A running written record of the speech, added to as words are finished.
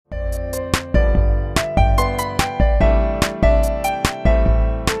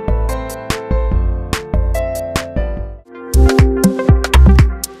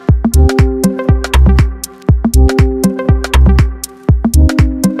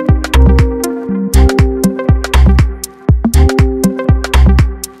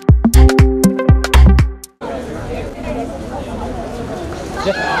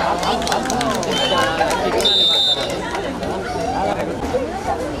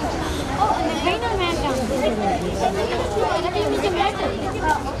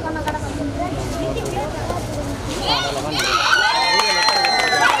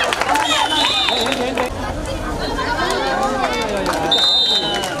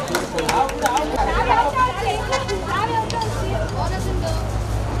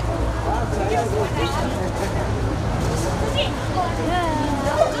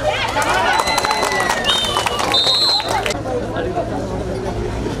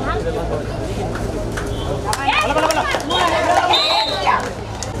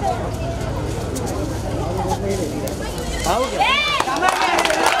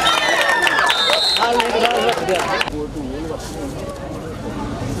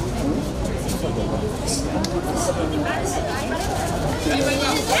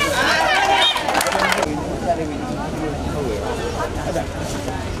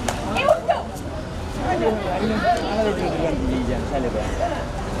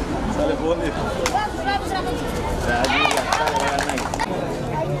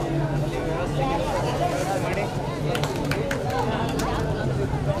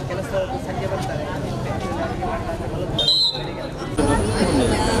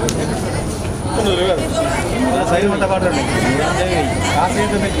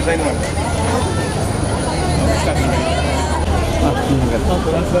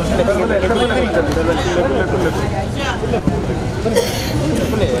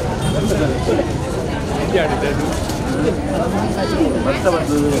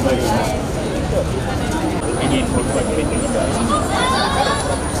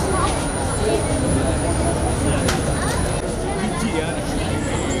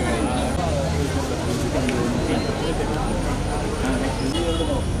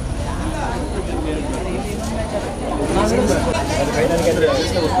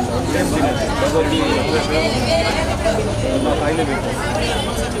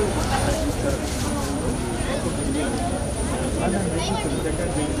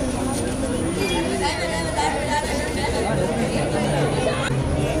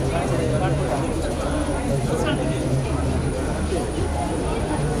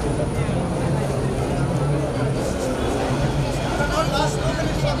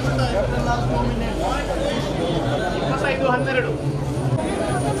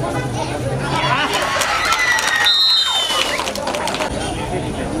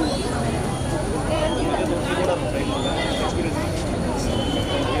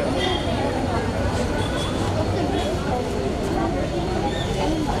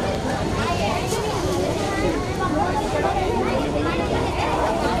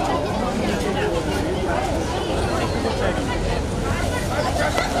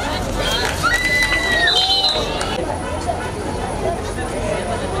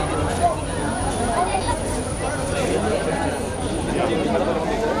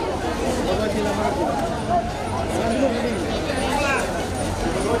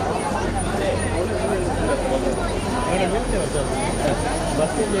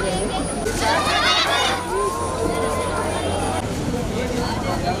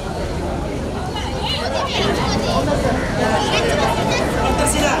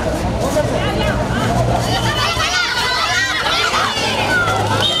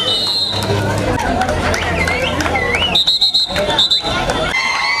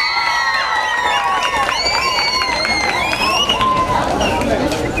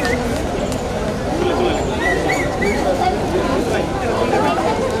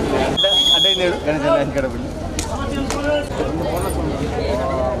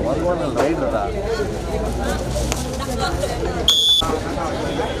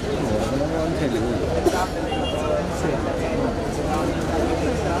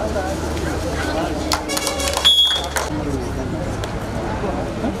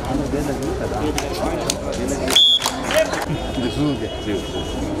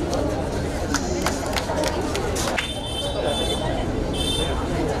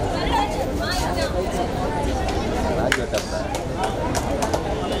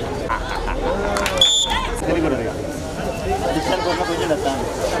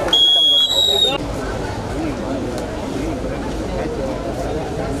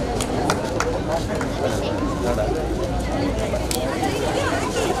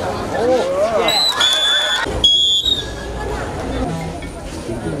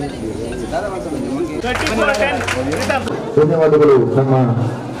ಧನ್ಯವಾದಗಳು ನಮ್ಮ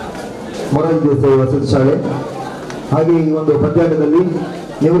ಮೊರಾರ್ಜಿ ದೇಸಾಯಿ ವಸತಿ ಶಾಲೆ. ಹಾಗೆ ಈ ಒಂದು ಪಂದ್ಯಾಟದಲ್ಲಿ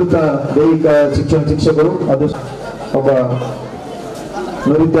ನಿವೃತ್ತ ದೈಹಿಕ ಶಿಕ್ಷಕರು, ಅದು ಒಬ್ಬ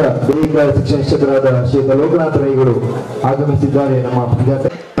ನುರಿತ ದೈಹಿಕ ಶಿಕ್ಷಕರಾದ ಶ್ರೀ ಲೋಕನಾಥ ರೈಗಳು ಆಗಮಿಸಿದ್ದಾರೆ ನಮ್ಮ ಪಂದ್ಯಾಟ.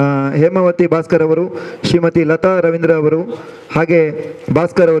 ಹೇಮಾವತಿ ಭಾಸ್ಕರ್ ಅವರು, ಶ್ರೀಮತಿ ಲತಾ ರವೀಂದ್ರ ಅವರು, ಹಾಗೆ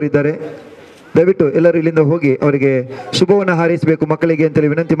ಭಾಸ್ಕರ್ ಅವರಿದ್ದಾರೆ. ದಯವಿಟ್ಟು ಎಲ್ಲರೂ ಇಲ್ಲಿಂದ ಹೋಗಿ ಅವರಿಗೆ ಶುಭವನ್ನು ಹಾರೈಸಬೇಕು ಮಕ್ಕಳಿಗೆ ಅಂತೇಳಿ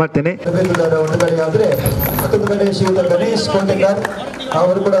ವಿನಂತಿ ಮಾಡ್ತೇನೆ. ಮತ್ತೊಂದು ಕಡೆ ಶ್ರೀಯುತ ಗಣೇಶ್ ಕೋಟೆಗಾರ್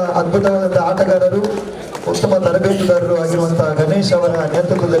ಅವರು ಕೂಡ ಅದ್ಭುತವಾದಂತಹ ಆಟಗಾರರು, ಉತ್ತಮ ತರಬೇತುದಾರರು ಆಗಿರುವಂತಹ ಗಣೇಶ್ ಅವರ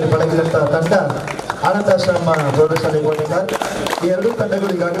ನೇತೃತ್ವದಲ್ಲಿ ಪಳಗಿದಂತಹ ತಂಡ ಆನಂದಾಶ್ರಮ ಪ್ರೌಢಶಾಲೆ ಕೋಟೆಗಾರ್. ಈ ಎರಡೂ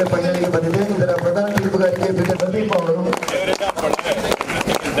ತಂಡಗಳು ಈಗಾಗಲೇ ಫೈನಲ್ಗೆ ಬಂದಿದೆ. ಇದರ ಪ್ರಧಾನ ತೀರ್ಪುಗಾರಿಕೆ ಬಿಟ್ಟು ಪ್ರದೀಪ್ ಅವರು,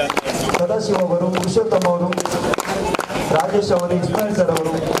 ಸದಾಶಿವ ಅವರು, ಪುರುಷೋತ್ತಮ್ ಅವರು, ರಾಜೇಶ್ ಅವರು, ಇಸ್ಮಾಯಿಲ್ ಸರ್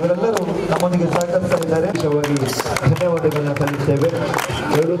ಅವರು ಇವರೆಲ್ಲರೂ ನಮ್ಮೊಂದಿಗೆ ಸಹಕರಿಸ್ತಾ ಇದ್ದಾರೆ. ಧನ್ಯವಾದಗಳನ್ನ ಸಲ್ಲಿಸ್ತೇವೆ.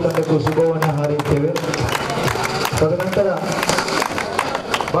 ಎರಡೂ ತಂಡಕ್ಕೂ ಶುಭವನ್ನು ಹಾರೈಸ್ತೇವೆ. ತದನಂತರ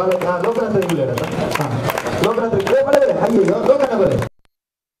ಲೋಕನಾಥ ಇಲ್ಲ ಲೋಕನಾಥ ಅಯ್ಯೋ ಲೋಕನ ಬರೆ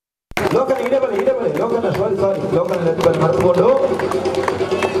ಲೋಕನ ಇಡೆ ಬಲೆ ಲೋಕನ ಸಾರಿ ಲೋಕನ ಮರೆತುಕೊಂಡು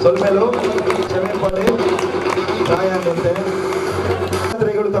ಸ್ವಲ್ಪ ಕ್ಷಮೆ ಪಡೆ ಸಹಾಯ ಆಗುತ್ತೆ.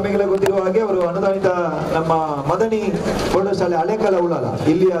 ತಮಗೆಲ್ಲ ಗೊತ್ತಿರುವ ಹಾಗೆ ಅವರು ಅನುದಾನಿತ ನಮ್ಮ ಮದನಿ ಪ್ರೌಢಶಾಲೆ ಹಳೆಕಾಲ ಉಳ್ಳಾಲ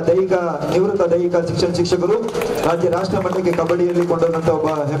ಇಲ್ಲಿಯ ನಿವೃತ್ತ ದೈಹಿಕ ಶಿಕ್ಷಕರು, ರಾಜ್ಯ ರಾಷ್ಟ್ರ ಮಟ್ಟಕ್ಕೆ ಕಬಡ್ಡಿಯಲ್ಲಿ ಕೊಂಡೊಯ್ದಂತಹ ಒಬ್ಬ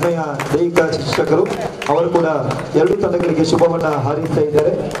ಹೆಮ್ಮೆಯ ದೈಹಿಕ ಶಿಕ್ಷಕರು. ಅವರು ಕೂಡ ಎರಡೂ ತಂಡಗಳಿಗೆ ಶುಭವನ್ನ ಹಾರೈಸ್ತಾ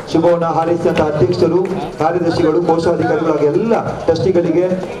ಇದ್ದಾರೆ. ಶುಭವನ್ನ ಹಾರೈಸಿದಂತಹ ಅಧ್ಯಕ್ಷರು, ಕಾರ್ಯದರ್ಶಿಗಳು, ಕೋಶಾಧಿಕಾರಿಗಳು ಹಾಗೆ ಎಲ್ಲ ಟ್ರಸ್ಟಿಗಳಿಗೆ,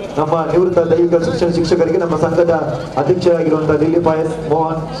 ನಮ್ಮ ನಿವೃತ್ತ ದೈಹಿಕ ಶಿಕ್ಷಕರಿಗೆ, ನಮ್ಮ ಸಂಘದ ಅಧ್ಯಕ್ಷರಾಗಿರುವಂತಹ ದಿಲೀಪ್ ಎಸ್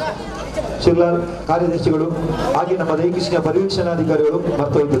ಮೋಹನ್ ಶಿರ್ಲಾಲ್, ಕಾರ್ಯದರ್ಶಿಗಳು, ಹಾಗೆ ನಮ್ಮ ದೈಹಿಕ ಪರಿವೀಕ್ಷಣಾಧಿಕಾರಿಗಳು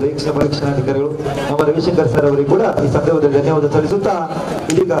ಮತ್ತು ದೈಹಿಕ ಪರೀಕ್ಷಣಾಧಿಕಾರಿಗಳು ನಮ್ಮ ರವಿಶಂಕರ್ ಸರ್ ಅವರಿಗೆ ಕೂಡ ಈ ಸಂದರ್ಭದಲ್ಲಿ ಧನ್ಯವಾದ ಸಲ್ಲಿಸುತ್ತಾ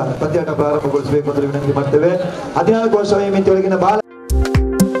ಇದೀಗ ಪಂದ್ಯಾಟ ಪ್ರಾರಂಭಗೊಳಿಸಬೇಕು ಅಂತ ವಿನಂತಿ ಮಾಡ್ತೇವೆ. 14 ವರ್ಷ ಮಿತಿಯೊಳಗಿನ ಬಾಲ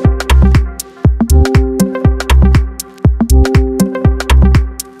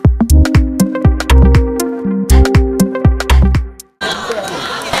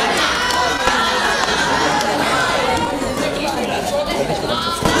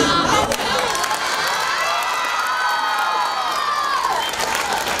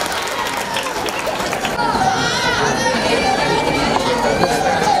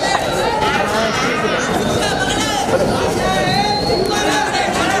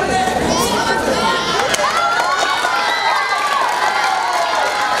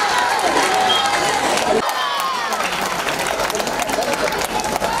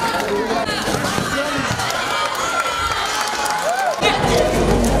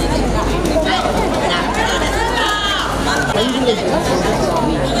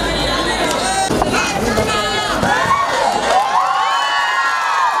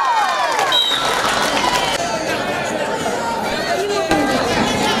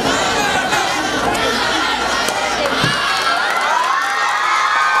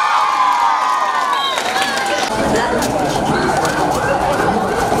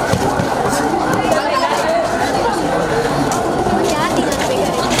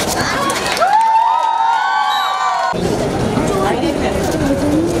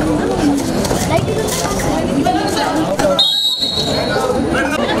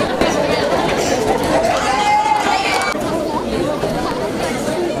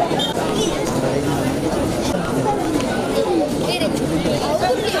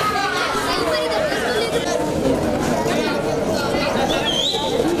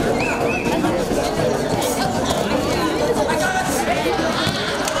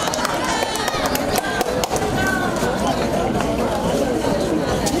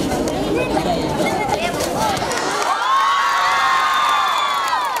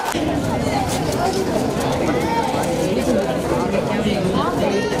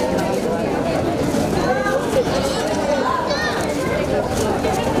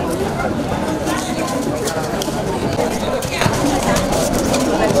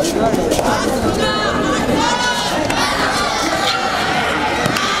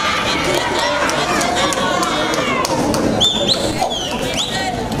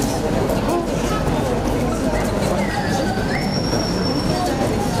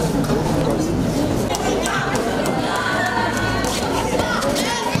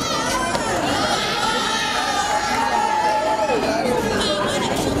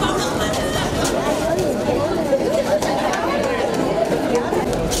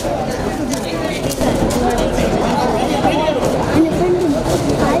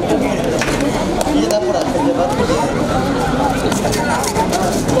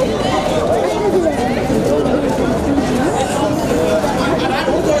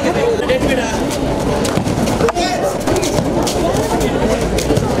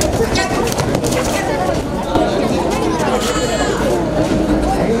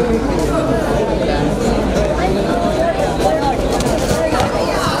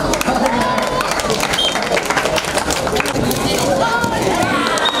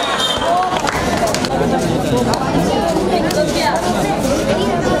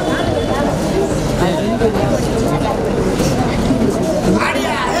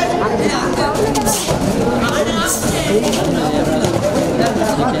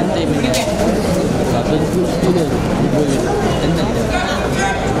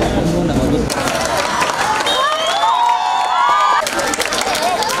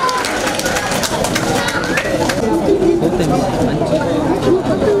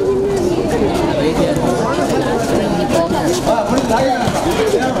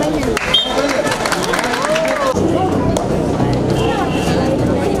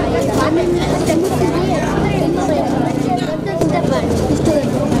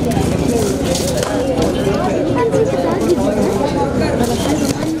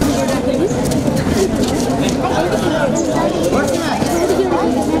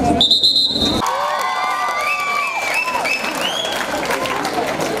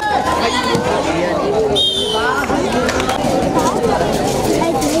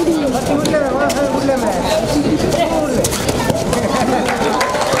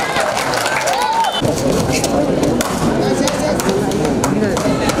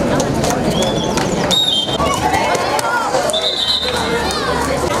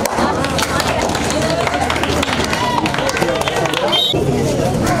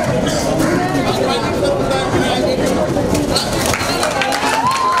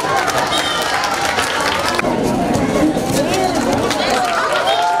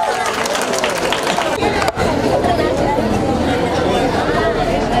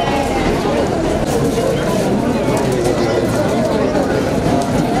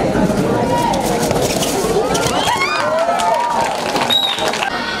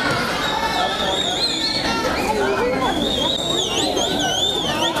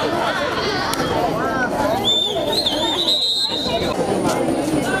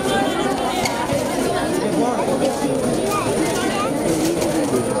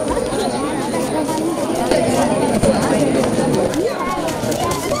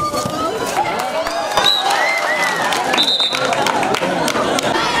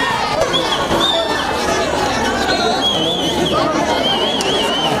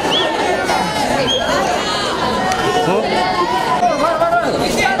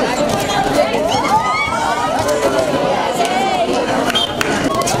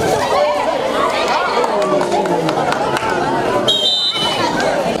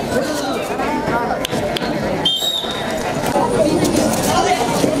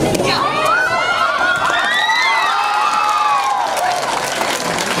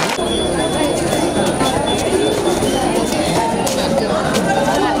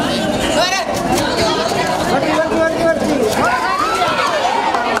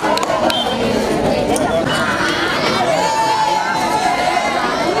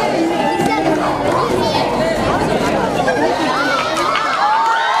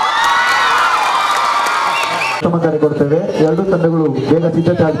ಎರಡೂ ತಂಡಗಳು ಬೇಗ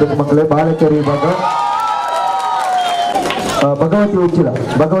ಸಿದ್ಧತೆ ಆಗಬೇಕು ಮಕ್ಕಳೇ. ಬಾಲಕಿಯರು ವಿಭಾಗ ಭಗವತಿ ಉಚ್ಚಿಲ,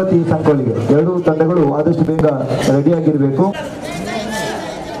 ಭಗವತಿ ಸಂಕೋಲಿಗೆ ಎರಡೂ ತಂಡಗಳು ಆದಷ್ಟು ಬೇಗ ರೆಡಿಯಾಗಿರಬೇಕು.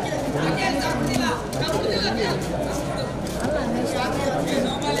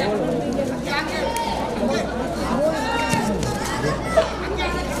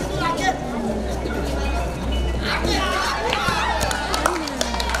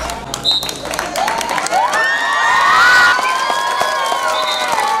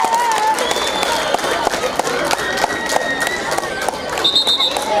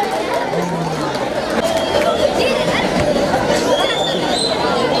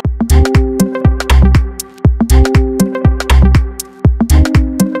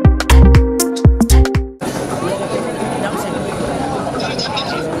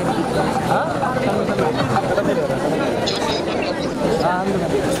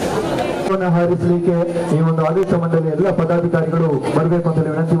 ಹಾರಿಸಲಿಕ್ಕೆ ಈ ಒಂದು ಆಡಳಿತ ಮಂಡಳಿ ಎಲ್ಲ ಪದಾಧಿಕಾರಿಗಳು ಬರಬೇಕು ಅಂತ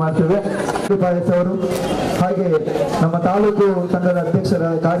ವಿನಂತಿ ಮಾಡ್ತೇವೆ. ಪಾಯಸ್ ಅವರು, ಹಾಗೆ ನಮ್ಮ ತಾಲೂಕು ಸಂಘದ ಅಧ್ಯಕ್ಷರ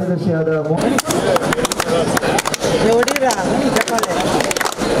ಕಾರ್ಯದರ್ಶಿಯಾದ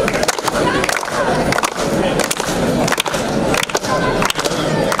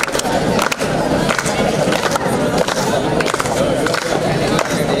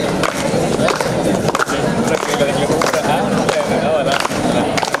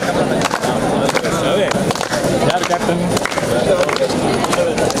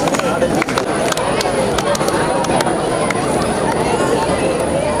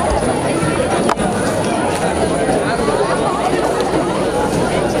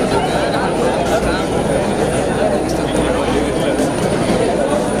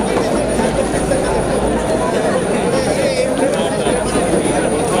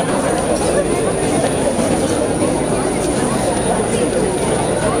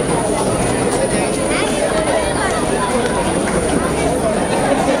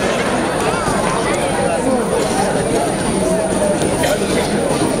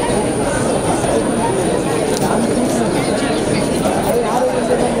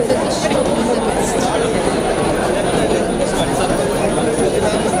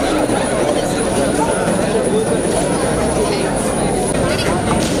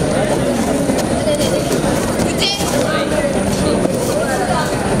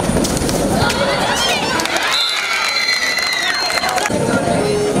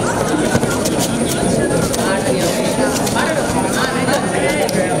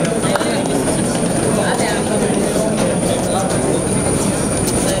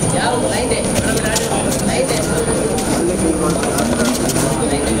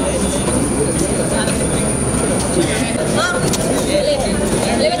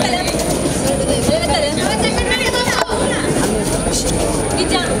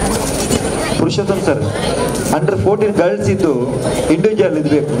ಪುರುಷೋತ್ತಮ್ ಸರ್. ಅಂಡರ್ 14 ಗರ್ಲ್ಸ್ ಇದ್ದು ಇಂಡಿವಿಜುವಲ್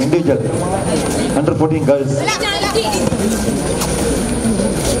ಇರಬೇಕು, individual under 14 girls.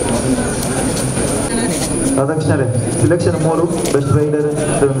 ರಾಧಾಕೃಷ್ಣರೇ, selection 3 best rider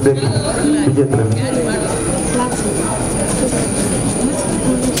ಬೇಕು ವಿಜೇತರ.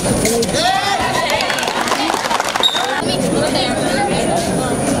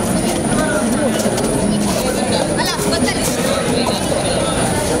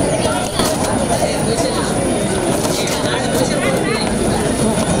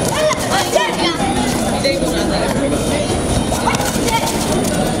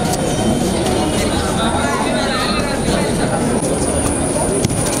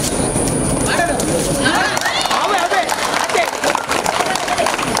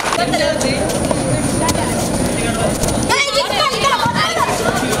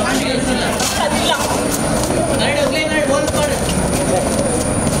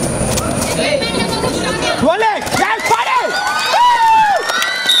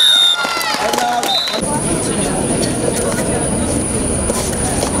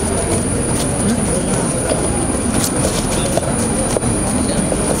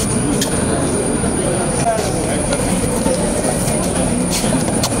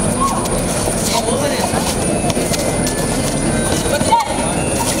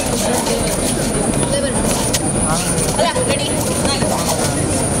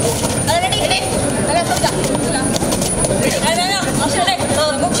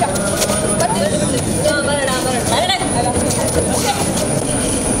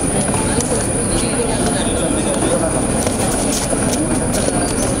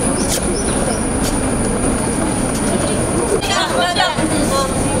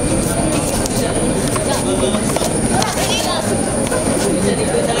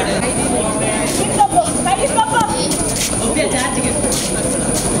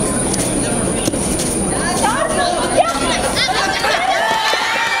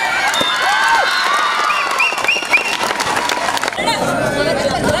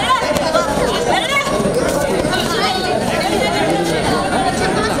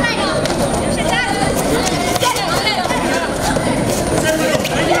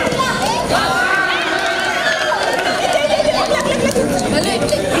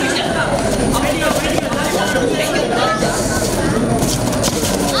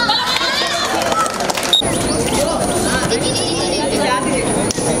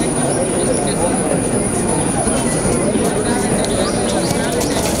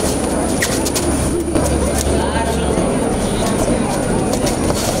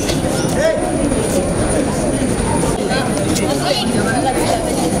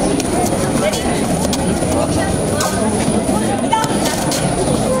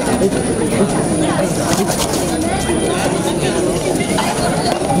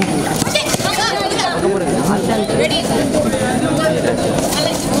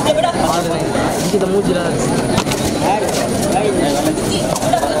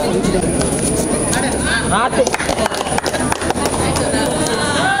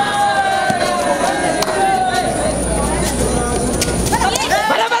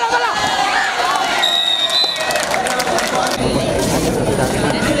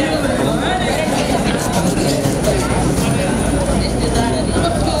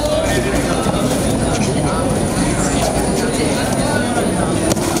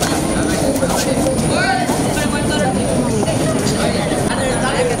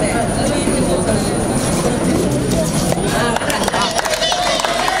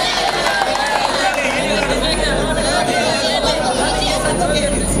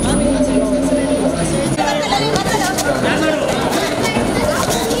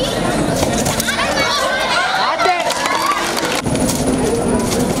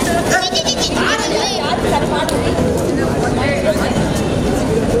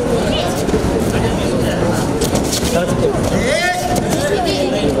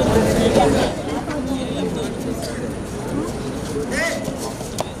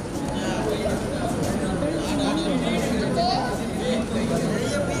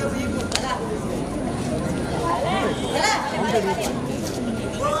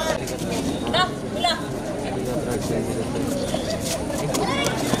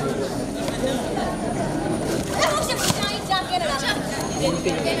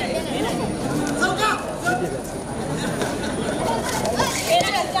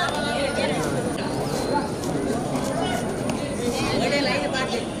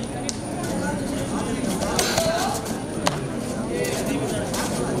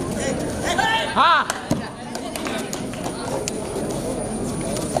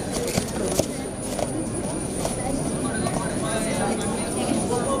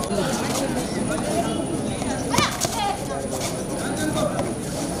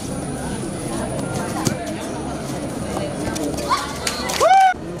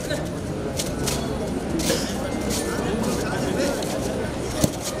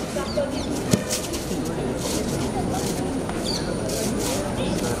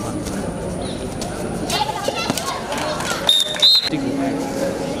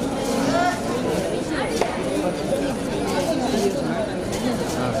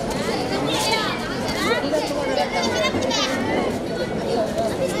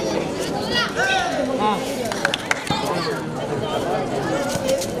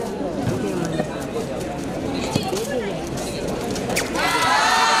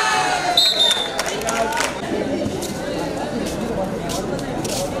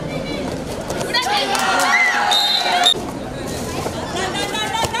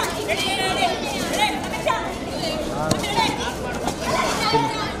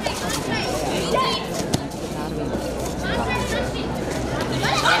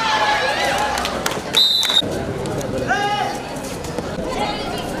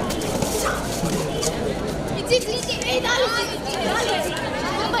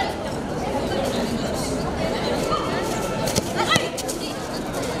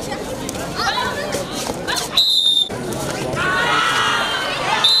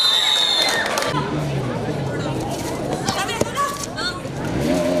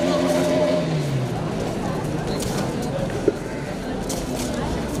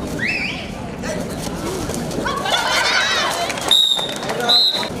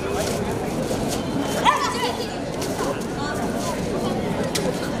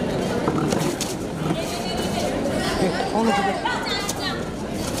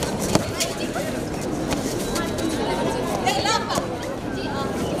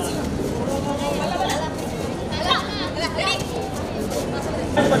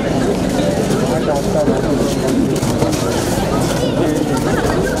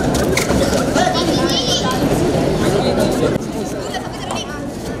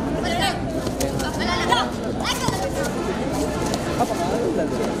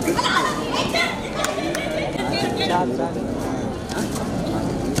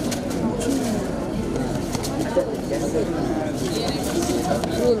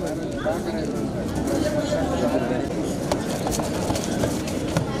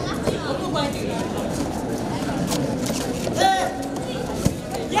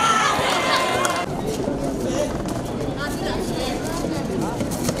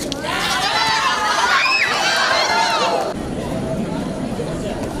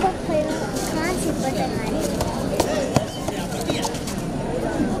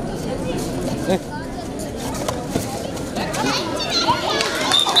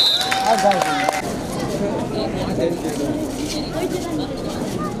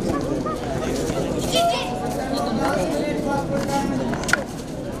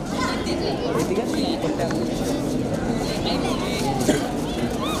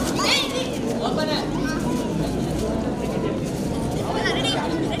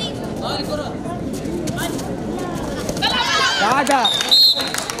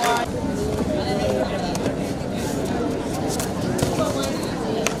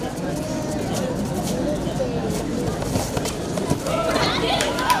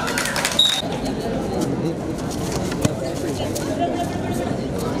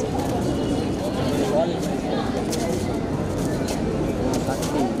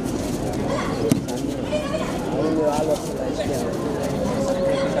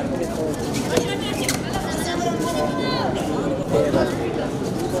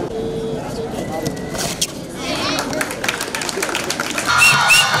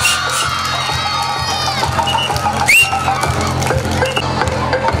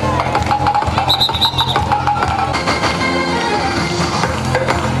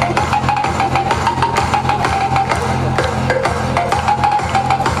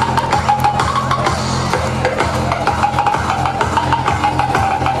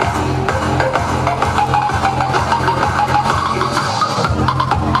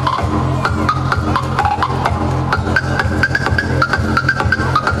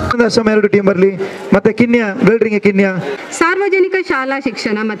 ಎರಡು ಟೀಮ್ ಬರಲಿ. ಮತ್ತೆ ಕಿನ್ಯ ಬಿಲ್ಡ್ರಿಂಗ್ ಕಿನ್ಯ. ಸಾರ್ವಜನಿಕ ಶಾಲಾ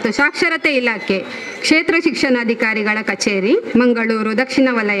ಶಿಕ್ಷಣ ಮತ್ತು ಸಾಕ್ಷರತೆ ಇಲಾಖೆ ಕ್ಷೇತ್ರ ಶಿಕ್ಷಣಾಧಿಕಾರಿಗಳ ಕಚೇರಿ ಮಂಗಳೂರು ದಕ್ಷಿಣ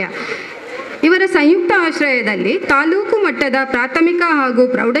ವಲಯ ಇವರ ಸಂಯುಕ್ತ ಆಶ್ರಯದಲ್ಲಿ ತಾಲೂಕು ಮಟ್ಟದ ಪ್ರಾಥಮಿಕ ಹಾಗೂ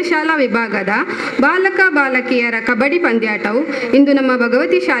ಪ್ರೌಢಶಾಲಾ ವಿಭಾಗದ ಬಾಲಕ ಬಾಲಕಿಯರ ಕಬಡ್ಡಿ ಪಂದ್ಯಾಟವು ಇಂದು ನಮ್ಮ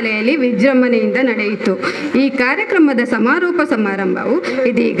ಭಗವತಿ ಶಾಲೆಯಲ್ಲಿ ವಿಜೃಂಭಣೆಯಿಂದ ನಡೆಯಿತು. ಈ ಕಾರ್ಯಕ್ರಮದ ಸಮಾರೋಪ ಸಮಾರಂಭವು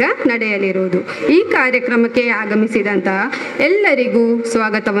ಇದೀಗ ನಡೆಯಲಿರುವುದು. ಈ ಕಾರ್ಯಕ್ರಮಕ್ಕೆ ಆಗಮಿಸಿದಂತಹ ಎಲ್ಲರಿಗೂ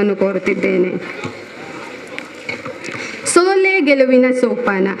ಸ್ವಾಗತವನ್ನು ಕೋರುತ್ತಿದ್ದೇನೆ. ಸೋಲೆ ಗೆಲುವಿನ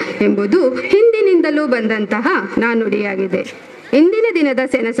ಸೋಪಾನ ಎಂಬುದು ಹಿಂದಿನಿಂದಲೂ ಬಂದಂತಹ ನಾನುಡಿಯಾಗಿದೆ. ಇಂದಿನ ದಿನದ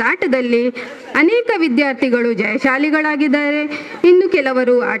ಸೆಣಸಾಟದಲ್ಲಿ ಅನೇಕ ವಿದ್ಯಾರ್ಥಿಗಳು ಜಯಶಾಲಿಗಳಾಗಿದ್ದಾರೆ. ಇನ್ನು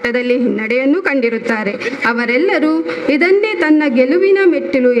ಕೆಲವರು ಆಟದಲ್ಲಿ ಹಿನ್ನಡೆಯನ್ನು ಕಂಡಿರುತ್ತಾರೆ. ಅವರೆಲ್ಲರೂ ಇದನ್ನೇ ತನ್ನ ಗೆಲುವಿನ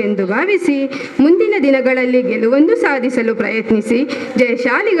ಮೆಟ್ಟಿಲು ಎಂದು ಭಾವಿಸಿ ಮುಂದಿನ ದಿನಗಳಲ್ಲಿ ಗೆಲುವನ್ನು ಸಾಧಿಸಲು ಪ್ರಯತ್ನಿಸಿ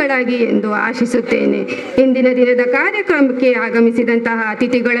ಜಯಶಾಲಿಗಳಾಗಿ ಎಂದು ಆಶಿಸುತ್ತೇನೆ. ಇಂದಿನ ದಿನದ ಕಾರ್ಯಕ್ರಮಕ್ಕೆ ಆಗಮಿಸಿದಂತಹ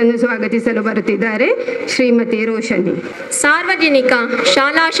ಅತಿಥಿಗಳನ್ನು ಸ್ವಾಗತಿಸಲು ಬರುತ್ತಿದ್ದಾರೆ ಶ್ರೀಮತಿ ರೋಶನಿ. ಸಾರ್ವಜನಿಕ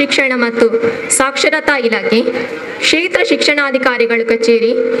ಶಾಲಾ ಶಿಕ್ಷಣ ಮತ್ತು ಸಾಕ್ಷರತಾ ಇಲಾಖೆ ಕ್ಷೇತ್ರ ಶಿಕ್ಷಣಾಧಿಕಾರಿಗಳ ಕಚೇರಿ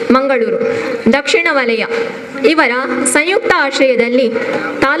ಮಂಗಳೂರು ದಕ್ಷಿಣ ವಲಯ ಇವರ ಸಂಯುಕ್ತ ಆಶ್ರಯದಲ್ಲಿ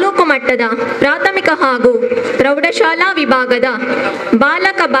ತಾಲೂಕು ಮಟ್ಟದ ಪ್ರಾಥಮಿಕ ಹಾಗೂ ಪ್ರೌಢಶಾಲಾ ವಿಭಾಗದ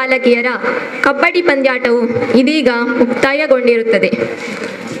ಬಾಲಕ ಬಾಲಕಿಯರ ಕಬಡ್ಡಿ ಪಂದ್ಯಾಟವು ಇದೀಗ ಮುಕ್ತಾಯಗೊಂಡಿರುತ್ತದೆ.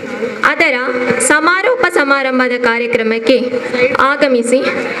 ಅದರ ಸಮಾರೋಪ ಸಮಾರಂಭದ ಕಾರ್ಯಕ್ರಮಕ್ಕೆ ಆಗಮಿಸಿ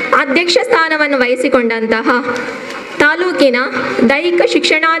ಅಧ್ಯಕ್ಷ ಸ್ಥಾನವನ್ನು ವಹಿಸಿಕೊಂಡಂತಹ ತಾಲೂಕಿನ ದೈಹಿಕ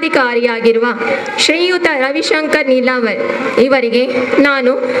ಶಿಕ್ಷಣಾಧಿಕಾರಿಯಾಗಿರುವ ಶ್ರೀಯುತ ರವಿಶಂಕರ್ ನೀಲಾವರ್ ಇವರಿಗೆ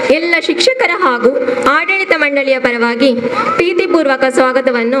ನಾನು ಎಲ್ಲ ಶಿಕ್ಷಕರ ಹಾಗೂ ಆಡಳಿತ ಮಂಡಳಿಯ ಪರವಾಗಿ ಪ್ರೀತಿಪೂರ್ವಕ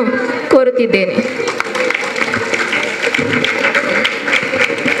ಸ್ವಾಗತವನ್ನು ಕೋರುತ್ತಿದ್ದೇನೆ.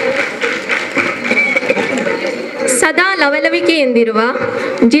 ಸದಾ ಲವಲವಿಕೆಯೆಂದಿರುವ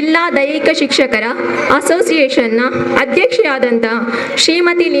ಜಿಲ್ಲಾ ದೈಹಿಕ ಶಿಕ್ಷಕರ ಅಸೋಸಿಯೇಷನ್ನ ಅಧ್ಯಕ್ಷೆಯಾದಂತಹ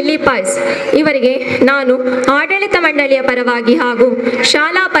ಶ್ರೀಮತಿ ಲಿಲಿ ಪಾಯ್ಸ್ ಇವರಿಗೆ ನಾನು ಆಡಳಿತ ಮಂಡಳಿಯ ಪರವಾಗಿ ಹಾಗೂ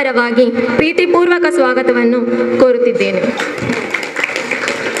ಶಾಲಾ ಪರವಾಗಿ ಪ್ರೀತಿಪೂರ್ವಕ ಸ್ವಾಗತವನ್ನು ಕೋರುತ್ತಿದ್ದೇನೆ.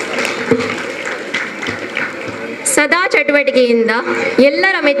 ಸದಾ ಚಟುವಟಿಕೆಯಿಂದ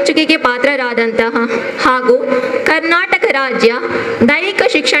ಎಲ್ಲರ ಮೆಚ್ಚುಗೆಗೆ ಪಾತ್ರರಾದಂತಹ ಹಾಗೂ ಕರ್ನಾಟಕ ರಾಜ್ಯ ದೈಹಿಕ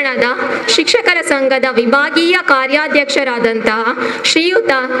ಶಿಕ್ಷಣದ ಶಿಕ್ಷಕರ ಸಂಘದ ವಿಭಾಗೀಯ ಕಾರ್ಯಾಧ್ಯಕ್ಷರಾದಂತಹ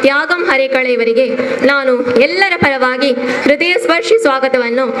ಶ್ರೀಯುತ ತ್ಯಾಗಂ ಹರೇಕಳ ಇವರಿಗೆ ನಾನು ಎಲ್ಲರ ಪರವಾಗಿ ಹೃದಯ ಸ್ಪರ್ಶಿ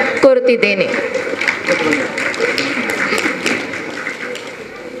ಸ್ವಾಗತವನ್ನು ಕೋರುತ್ತಿದ್ದೇನೆ.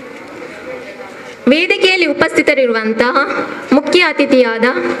 ವೇದಿಕೆಯಲ್ಲಿ ಉಪಸ್ಥಿತರಿರುವಂತಹ ಮುಖ್ಯ ಅತಿಥಿಯಾದ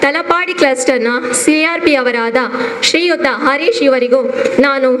ತಲಪಾಡಿ ಕ್ಲಸ್ಟರ್ನ CRP ಅವರಾದ ಶ್ರೀಯುತ ಹರೀಶ್ ಇವರಿಗೂ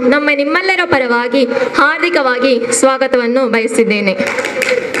ನಾನು ನಿಮ್ಮೆಲ್ಲರ ಪರವಾಗಿ ಹಾರ್ದಿಕವಾಗಿ ಸ್ವಾಗತವನ್ನು ಬಯಸಿದ್ದೇನೆ.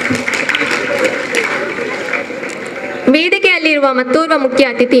 ವೇದಿಕೆಯಲ್ಲಿರುವ ಮತ್ತೋರ್ವ ಮುಖ್ಯ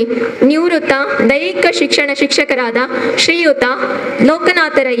ಅತಿಥಿ ನಿವೃತ್ತ ದೈಹಿಕ ಶಿಕ್ಷಣ ಶಿಕ್ಷಕರಾದ ಶ್ರೀಯುತ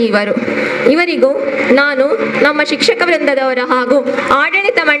ಲೋಕನಾಥ ರೈ ಇವರಿಗೂ ನಾನು ನಮ್ಮ ಶಿಕ್ಷಕ ವೃಂದದವರ ಹಾಗೂ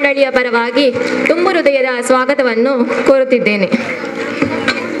ಆಡಳಿತ ಮಂಡಳಿಯ ಪರವಾಗಿ ತುಂಬು ಹೃದಯದ ಸ್ವಾಗತವನ್ನು ಕೋರುತ್ತಿದ್ದೇನೆ.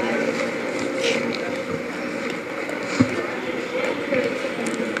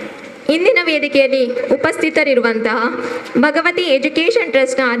 ಇಂದಿನ ವೇದಿಕೆಯಲ್ಲಿ ಉಪಸ್ಥಿತರಿರುವಂತಹ ಭಗವತಿ ಎಜುಕೇಷನ್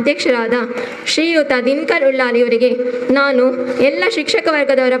ಟ್ರಸ್ಟ್ನ ಅಧ್ಯಕ್ಷರಾದ ಶ್ರೀಯುತ ದಿನಕರ್ ಉಳ್ಳಾಲ್ ಇವರಿಗೆ ನಾನು ಎಲ್ಲ ಶಿಕ್ಷಕ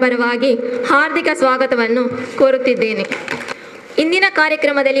ವರ್ಗದವರ ಪರವಾಗಿ ಹಾರ್ದಿಕ ಸ್ವಾಗತವನ್ನು ಕೋರುತ್ತಿದ್ದೇನೆ. ಇಂದಿನ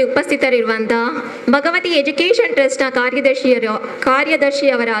ಕಾರ್ಯಕ್ರಮದಲ್ಲಿ ಉಪಸ್ಥಿತರಿರುವಂತಹ ಭಗವತಿ ಎಜುಕೇಷನ್ ಟ್ರಸ್ಟ್ನ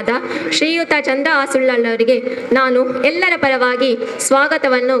ಕಾರ್ಯದರ್ಶಿಯವರಾದ ಶ್ರೀಯುತ ಚಂದ ಆಸುಳ್ಳಾಲ್ ಅವರಿಗೆ ನಾನು ಎಲ್ಲರ ಪರವಾಗಿ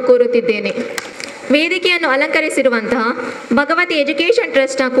ಸ್ವಾಗತವನ್ನು ಕೋರುತ್ತಿದ್ದೇನೆ. ವೇದಿಕೆಯನ್ನು ಅಲಂಕರಿಸಿರುವಂತಹ ಭಗವತಿ ಎಜುಕೇಷನ್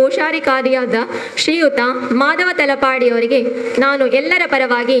ಟ್ರಸ್ಟ್ನ ಕೋಶಾಧಿಕಾರಿಯಾದ ಶ್ರೀಯುತ ಮಾಧವ ತಲಪಾಡಿ ಅವರಿಗೆ ನಾನು ಎಲ್ಲರ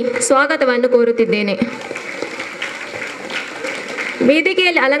ಪರವಾಗಿ ಸ್ವಾಗತವನ್ನು ಕೋರುತ್ತಿದ್ದೇನೆ.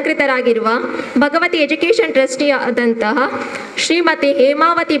 ವೇದಿಕೆಯಲ್ಲಿ ಅಲಂಕೃತರಾಗಿರುವ ಭಗವತಿ ಎಜುಕೇಷನ್ ಟ್ರಸ್ಟಿಯಾದಂತಹ ಶ್ರೀಮತಿ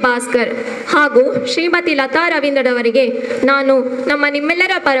ಹೇಮಾವತಿ ಭಾಸ್ಕರ್ ಹಾಗೂ ಶ್ರೀಮತಿ ಲತಾ ರವೀಂದ್ರರವರಿಗೆ ನಾನು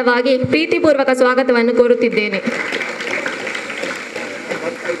ನಿಮ್ಮೆಲ್ಲರ ಪರವಾಗಿ ಪ್ರೀತಿಪೂರ್ವಕ ಸ್ವಾಗತವನ್ನು ಕೋರುತ್ತಿದ್ದೇನೆ.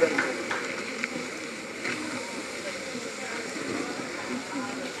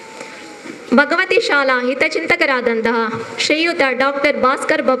 ಭಗವತಿ ಶಾಲಾ ಹಿತಚಿಂತಕರಾದಂತಹ ಶ್ರೀಯುತ ಡಾಕ್ಟರ್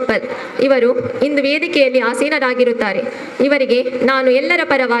ಭಾಸ್ಕರ್ ಬಪ್ಪಲ್ ಇವರು ಇಂದು ವೇದಿಕೆಯಲ್ಲಿ ಆಸೀನರಾಗಿರುತ್ತಾರೆ. ಇವರಿಗೆ ನಾನು ಎಲ್ಲರ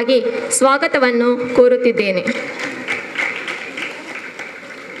ಪರವಾಗಿ ಸ್ವಾಗತವನ್ನು ಕೋರುತ್ತಿದ್ದೇನೆ.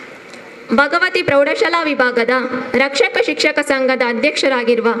 ಭಗವತಿ ಪ್ರೌಢಶಾಲಾ ವಿಭಾಗದ ರಕ್ಷಕ ಶಿಕ್ಷಕ ಸಂಘದ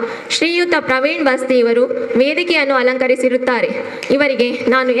ಅಧ್ಯಕ್ಷರಾಗಿರುವ ಶ್ರೀಯುತ ಪ್ರವೀಣ್ ಬಸ್ತಿ ಇವರು ವೇದಿಕೆಯನ್ನು ಅಲಂಕರಿಸಿರುತ್ತಾರೆ. ಇವರಿಗೆ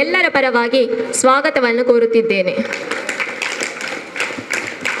ನಾನು ಎಲ್ಲರ ಪರವಾಗಿ ಸ್ವಾಗತವನ್ನು ಕೋರುತ್ತಿದ್ದೇನೆ.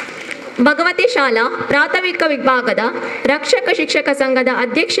 ಭಗವತಿ ಶಾಲಾ ಪ್ರಾಥಮಿಕ ವಿಭಾಗದ ರಕ್ಷಕ ಶಿಕ್ಷಕ ಸಂಘದ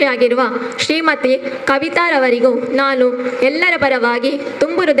ಅಧ್ಯಕ್ಷೆಯಾಗಿರುವ ಶ್ರೀಮತಿ ಕವಿತಾರವರಿಗೂ ನಾನು ಎಲ್ಲರ ಪರವಾಗಿ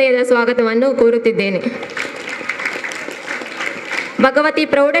ತುಂಬು ಹೃದಯದ ಸ್ವಾಗತವನ್ನು ಕೋರುತ್ತಿದ್ದೇನೆ. ಭಗವತಿ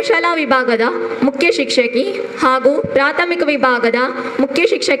ಪ್ರೌಢಶಾಲಾ ವಿಭಾಗದ ಮುಖ್ಯ ಶಿಕ್ಷಕಿ ಹಾಗೂ ಪ್ರಾಥಮಿಕ ವಿಭಾಗದ ಮುಖ್ಯ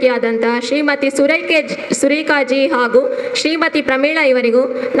ಶಿಕ್ಷಕಿಯಾದಂತಹ ಶ್ರೀಮತಿ ಸುರೇಖಾಜಿ ಹಾಗೂ ಶ್ರೀಮತಿ ಪ್ರಮೀಳಾ ಇವರಿಗೂ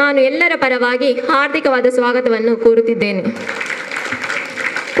ನಾನು ಎಲ್ಲರ ಪರವಾಗಿ ಹಾರ್ದಿಕವಾದ ಸ್ವಾಗತವನ್ನು ಕೋರುತ್ತಿದ್ದೇನೆ.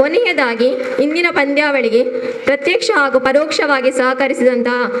 ಕೊನೆಯದಾಗಿ ಇಂದಿನ ಪಂದ್ಯಾವಳಿಗೆ ಪ್ರತ್ಯಕ್ಷ ಹಾಗೂ ಪರೋಕ್ಷವಾಗಿ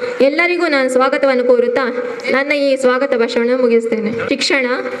ಸಹಕರಿಸಿದಂತಹ ಎಲ್ಲರಿಗೂ ನಾನು ಸ್ವಾಗತವನ್ನು ಕೋರುತ್ತಾ ನನ್ನ ಈ ಸ್ವಾಗತ ಭಾಷಣವನ್ನು ಮುಗಿಸ್ತೇನೆ. ಶಿಕ್ಷಣ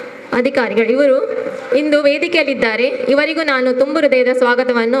ಅಧಿಕಾರಿಗಳು ಇವರು ಇಂದು ವೇದಿಕೆಯಲ್ಲಿದ್ದಾರೆ. ಇವರಿಗೂ ನಾನು ತುಂಬು ಹೃದಯದ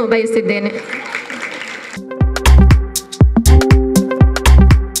ಸ್ವಾಗತವನ್ನು ಬಯಸಿದ್ದೇನೆ.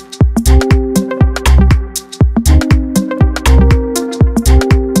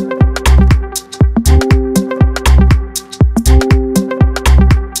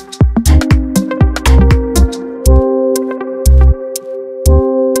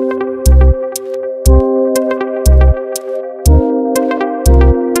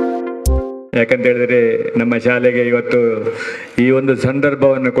 ಯಾಕಂತ ಹೇಳಿದ್ರೆ ನಮ್ಮ ಶಾಲೆಗೆ ಇವತ್ತು ಈ ಒಂದು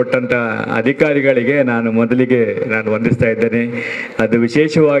ಸಂದರ್ಭವನ್ನು ಕೊಟ್ಟಂತ ಅಧಿಕಾರಿಗಳಿಗೆ ಮೊದಲಿಗೆ ನಾನು ವಂದಿಸ್ತಾ ಇದ್ದೇನೆ. ಅದು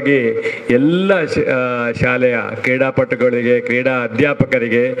ವಿಶೇಷವಾಗಿ ಎಲ್ಲ ಶಾಲೆಯ ಕ್ರೀಡಾಪಟುಗಳಿಗೆ, ಕ್ರೀಡಾ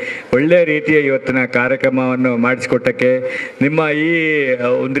ಅಧ್ಯಾಪಕರಿಗೆ ಒಳ್ಳೆಯ ರೀತಿಯ ಇವತ್ತಿನ ಕಾರ್ಯಕ್ರಮವನ್ನು ಮಾಡಿಸಿಕೊಟ್ಟಕ್ಕೆ, ನಿಮ್ಮ ಈ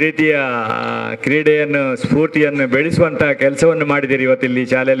ಒಂದು ರೀತಿಯ ಕ್ರೀಡೆಯನ್ನು ಸ್ಫೂರ್ತಿಯನ್ನು ಬೆಳೆಸುವಂತಹ ಕೆಲಸವನ್ನು ಮಾಡಿದ್ದೀರಿ. ಇವತ್ತಿಲ್ಲಿ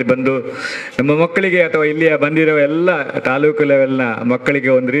ಶಾಲೆಯಲ್ಲಿ ಬಂದು ನಮ್ಮ ಮಕ್ಕಳಿಗೆ ಅಥವಾ ಇಲ್ಲಿಯ ಬಂದಿರೋ ಎಲ್ಲ ತಾಲೂಕು ಲೆವೆಲ್ನ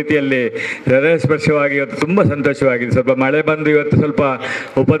ಮಕ್ಕಳಿಗೆ ಒಂದು ರೀತಿಯಲ್ಲಿ ಹೃದಯ ಸ್ಪರ್ಶವಾಗಿ ಇವತ್ತು ತುಂಬ ಸಂತೋಷವಾಗಿದೆ. ಸ್ವಲ್ಪ ಮಳೆ ಬಂದು ಇವತ್ತು ಸ್ವಲ್ಪ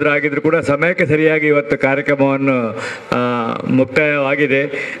ಉಪದ್ರ ಆಗಿದ್ರು ಕೂಡ ಸಮಯಕ್ಕೆ ಸರಿಯಾಗಿ ಇವತ್ತು ಕಾರ್ಯಕ್ರಮವನ್ನು ಮುಕ್ತಾಯವಾಗಿದೆ.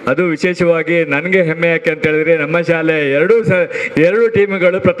 ಅದು ವಿಶೇಷವಾಗಿ ನನಗೆ ಹೆಮ್ಮೆ ಯಾಕೆ ಅಂತ ಹೇಳಿದ್ರೆ, ನಮ್ಮ ಶಾಲೆ ಎರಡು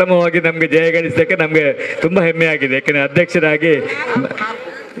ಟೀಮ್ಗಳು ಪ್ರಥಮವಾಗಿ ನಮಗೆ ಜಯ ಗಳಿಸೋಕ್ಕೆ ನಮಗೆ ತುಂಬ ಹೆಮ್ಮೆ ಆಗಿದೆ. ಯಾಕೆಂದರೆ ಅಧ್ಯಕ್ಷರಾಗಿ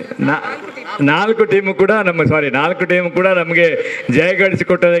ನಾಲ್ಕು ಟೀಮು ಕೂಡ ನಮಗೆ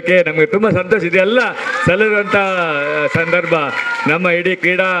ಜಯಗಳಿಸಿಕೊಟ್ಟೋದಕ್ಕೆ ನಮಗೆ ತುಂಬ ಸಂತೋಷ ಇದೆ. ಎಲ್ಲ ಸಲ್ಲುವಂಥ ಸಂದರ್ಭ ನಮ್ಮ ಇಡೀ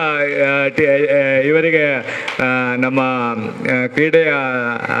ಕ್ರೀಡಾ ಇವರಿಗೆ, ನಮ್ಮ ಕ್ರೀಡೆಯ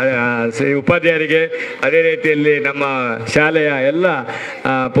ಉಪಾಧ್ಯಾಯರಿಗೆ, ಅದೇ ರೀತಿಯಲ್ಲಿ ನಮ್ಮ ಶಾಲೆಯ ಎಲ್ಲ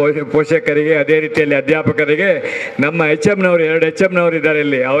ಪೋಷಕರಿಗೆ, ಅದೇ ರೀತಿಯಲ್ಲಿ ಅಧ್ಯಾಪಕರಿಗೆ, ನಮ್ಮ HMನವರು 2 HMನವರು ಇದ್ದಾರೆ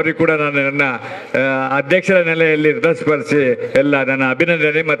ಇಲ್ಲಿ, ಅವರಿಗೆ ಕೂಡ ನಾನು ನನ್ನ ಅಧ್ಯಕ್ಷರ ನೆಲೆಯಲ್ಲಿ ಹೃದಯಸ್ಪರ್ಶಿ ಎಲ್ಲ ನನ್ನ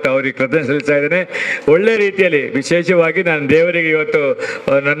ಅಭಿನಂದನೆ ಮತ್ತು ಅವರಿಗೆ ಕೃತಜ್ಞತೆ ಸಲ್ಲಿಸ್ತಾ ಇದ್ದೇನೆ. ಒಳ್ಳೆ ರೀತಿಯಲ್ಲಿ ವಿಶೇಷವಾಗಿ ನಾನು ದೇವರಿಗೆ ಇವತ್ತು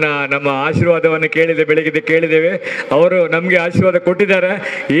ನಮ್ಮ ಆಶೀರ್ವಾದವನ್ನು ಬೆಳಗ್ಗೆ ಕೇಳಿದ್ದೇವೆ. ಅವರು ನಮಗೆ ಆಶೀರ್ವಾದ ಕೊಟ್ಟಿದ್ದಾರೆ.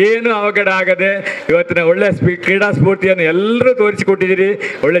 ಏನು ಅವಘಡ ಆಗದೆ ಇವತ್ತಿನ ಒಳ್ಳೆ ಕ್ರೀಡಾ ಸ್ಫೂರ್ತಿಯನ್ನು ಎಲ್ಲರೂ ತೋರಿಸಿಕೊಟ್ಟಿದ್ದೀರಿ.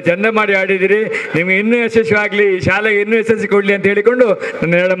 ಒಳ್ಳೆ ಚಂದ ಮಾಡಿ ಆಡಿದ್ದೀರಿ. ನಿಮಗೆ ಇನ್ನೂ ಯಶಸ್ವಿ ಆಗಲಿ, ಈ ಶಾಲೆಗೆ ಇನ್ನೂ ಯಶಸ್ವಿ ಕೊಡಲಿ ಅಂತ ಹೇಳಿಕೊಂಡು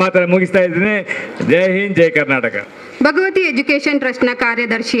ನನ್ನ 2 ಮಾತನ್ನು ಮುಗಿಸ್ತಾ ಇದ್ದೀನಿ. ಜೈ ಹಿಂದ್, ಜೈ ಕರ್ನಾಟಕ. ಭಗವತಿ ಎಜುಕೇಷನ್ ಟ್ರಸ್ಟ್ನ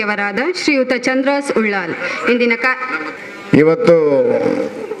ಕಾರ್ಯದರ್ಶಿಯವರಾದ ಶ್ರೀಯುತ ಚಂದ್ರಾಸ್ ಉಳ್ಳಾಲ್ ಇವತ್ತು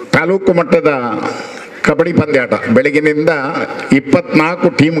ತಾಲೂಕು ಮಟ್ಟದ ಕಬಡ್ಡಿ ಪಂದ್ಯಾಟ ಬೆಳಗಿನಿಂದ 24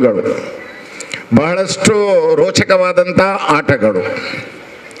 ಟೀಮ್ಗಳು ಬಹಳಷ್ಟು ರೋಚಕವಾದಂಥ ಆಟಗಳು.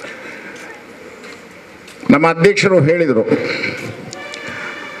 ನಮ್ಮ ಅಧ್ಯಕ್ಷರು ಹೇಳಿದರು,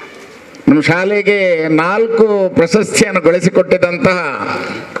 ನಮ್ಮ ಶಾಲೆಗೆ 4 ಪ್ರಶಸ್ತಿಯನ್ನು ಗಳಿಸಿಕೊಟ್ಟಿದ್ದಂತಹ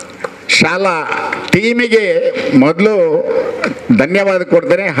ಶಾಲಾ ಟೀಮಿಗೆ ಮೊದಲು ಧನ್ಯವಾದ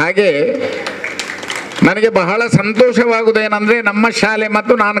ಕೊಡ್ತೇನೆ. ಹಾಗೆ ನನಗೆ ಬಹಳ ಸಂತೋಷವಾಗುವುದೇನೆಂದರೆ, ನಮ್ಮ ಶಾಲೆ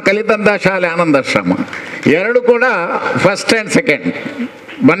ಮತ್ತು ನಾನು ಕಲಿತಂಥ ಶಾಲೆ ಆನಂದಾಶ್ರಮ ಎರಡು ಕೂಡ ಫಸ್ಟ್ ಆ್ಯಂಡ್ ಸೆಕೆಂಡ್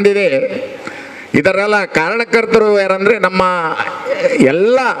ಬಂದಿದೆ. ಇದರೆಲ್ಲ ಕಾರಣಕರ್ತರು ಯಾರಂದರೆ ನಮ್ಮ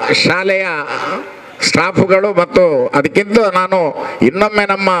ಎಲ್ಲ ಶಾಲೆಯ ಸ್ಟಾಫುಗಳು, ಮತ್ತು ಅದಕ್ಕಿಂತ ನಾನು ಇನ್ನೊಮ್ಮೆ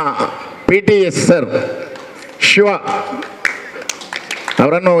ನಮ್ಮ PTS ಸರ್ ಶಿವ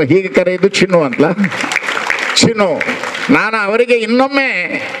ಅವರನ್ನು ಹೀಗೆ ಕರೆಯುವುದು ಚಿನ್ನು ಅಂತಲ, ಚಿನ್ನು, ನಾನು ಅವರಿಗೆ ಇನ್ನೊಮ್ಮೆ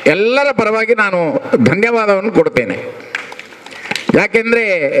ಎಲ್ಲರ ಪರವಾಗಿ ನಾನು ಧನ್ಯವಾದವನ್ನು ಕೊಡ್ತೇನೆ. ಯಾಕೆಂದರೆ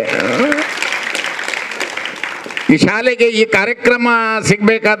ಈ ಶಾಲೆಗೆ ಈ ಕಾರ್ಯಕ್ರಮ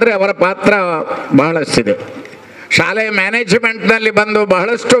ಸಿಗಬೇಕಾದ್ರೆ ಅವರ ಪಾತ್ರ ಬಹಳಷ್ಟಿದೆ. ಶಾಲೆಯ ಮ್ಯಾನೇಜ್ಮೆಂಟ್ನಲ್ಲಿ ಬಂದು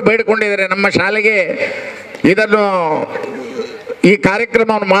ಬಹಳಷ್ಟು ಬೇಡಿಕೊಂಡಿದ್ದಾರೆ, ನಮ್ಮ ಶಾಲೆಗೆ ಇದನ್ನು ಈ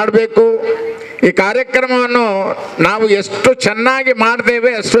ಕಾರ್ಯಕ್ರಮವನ್ನು ಮಾಡಬೇಕು. ಈ ಕಾರ್ಯಕ್ರಮವನ್ನು ನಾವು ಎಷ್ಟು ಚೆನ್ನಾಗಿ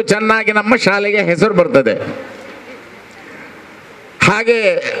ಮಾಡ್ತೇವೆ ಅಷ್ಟು ಚೆನ್ನಾಗಿ ನಮ್ಮ ಶಾಲೆಗೆ ಹೆಸರು ಬರ್ತದೆ. ಹಾಗೆ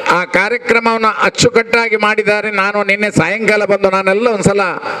ಆ ಕಾರ್ಯಕ್ರಮವನ್ನು ಅಚ್ಚುಕಟ್ಟಾಗಿ ಮಾಡಿದ್ದಾರೆ. ನಾನು ನಿನ್ನೆ ಸಾಯಂಕಾಲ ಬಂದು ನಾನೆಲ್ಲ ಒಂದ್ಸಲ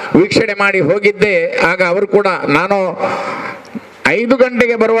ವೀಕ್ಷಣೆ ಮಾಡಿ ಹೋಗಿದ್ದೆ. ಆಗ ಅವರು ಕೂಡ, ನಾನು 5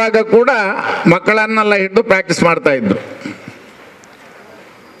 ಗಂಟೆಗೆ ಬರುವಾಗ ಕೂಡ ಮಕ್ಕಳನ್ನೆಲ್ಲ ಹಿಡಿದು ಪ್ರಾಕ್ಟೀಸ್ ಮಾಡ್ತಾ ಇದ್ರು.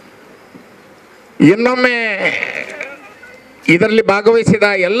 ಇನ್ನೊಮ್ಮೆ ಇದರಲ್ಲಿ ಭಾಗವಹಿಸಿದ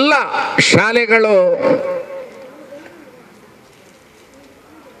ಎಲ್ಲ ಶಾಲೆಗಳು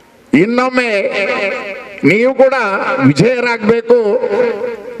ಇನ್ನೊಮ್ಮೆ ನೀವು ಕೂಡ ವಿಜಯರಾಗಬೇಕು.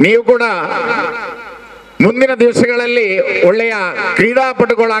 ನೀವು ಕೂಡ ಮುಂದಿನ ದಿವಸಗಳಲ್ಲಿ ಒಳ್ಳೆಯ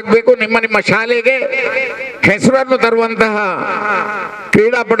ಕ್ರೀಡಾಪಟುಗಳಾಗಬೇಕು. ನಿಮ್ಮ ಶಾಲೆಗೆ ಹೆಸರನ್ನು ತರುವಂತಹ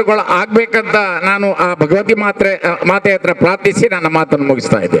ಕ್ರೀಡಾಪಟುಗಳು ಆಗಬೇಕಂತ ನಾನು ಆ ಭಗವತಿ ಮಾತೆ ಹತ್ರ ಪ್ರಾರ್ಥಿಸಿ ನನ್ನ ಮಾತನ್ನು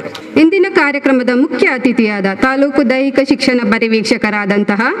ಮುಗಿಸ್ತಾ ಇದ್ದೇನೆ. ಇಂದಿನ ಕಾರ್ಯಕ್ರಮದ ಮುಖ್ಯ ಅತಿಥಿಯಾದ ತಾಲೂಕು ದೈಹಿಕ ಶಿಕ್ಷಣ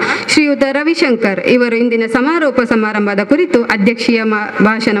ಪರಿವೀಕ್ಷಕರಾದಂತಹ ಶ್ರೀಯುತ ರವಿಶಂಕರ್ ಇವರು ಇಂದಿನ ಸಮಾರೋಪ ಸಮಾರಂಭದ ಕುರಿತು ಅಧ್ಯಕ್ಷೀಯ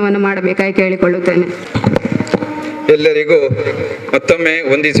ಭಾಷಣವನ್ನು ಮಾಡಬೇಕಾಗಿ ಕೇಳಿಕೊಳ್ಳುತ್ತೇನೆ. ಎಲ್ಲರಿಗೂ ಮತ್ತೊಮ್ಮೆ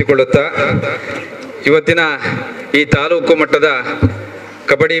ವಂದಿಸಿಕೊಳ್ಳುತ್ತಾ, ಇವತ್ತಿನ ಈ ತಾಲೂಕು ಮಟ್ಟದ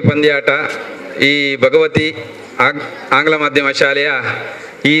ಕಬಡ್ಡಿ ಪಂದ್ಯಾಟ ಈ ಭಗವತಿ ಆಂಗ್ಲ ಮಾಧ್ಯಮ ಶಾಲೆಯ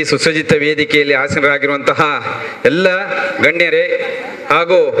ಈ ಸುಸಜ್ಜಿತ ವೇದಿಕೆಯಲ್ಲಿ ಆಸೀನರಾಗಿರುವಂತಹ ಎಲ್ಲ ಗಣ್ಯರೇ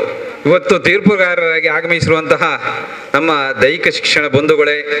ಹಾಗೂ ಇವತ್ತು ತೀರ್ಪುಗಾರರಾಗಿ ಆಗಮಿಸಿರುವಂತಹ ನಮ್ಮ ದೈಹಿಕ ಶಿಕ್ಷಣ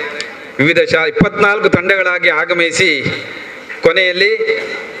ಬಂಧುಗಳೇ, ವಿವಿಧ 24 ತಂಡಗಳಾಗಿ ಆಗಮಿಸಿ ಕೊನೆಯಲ್ಲಿ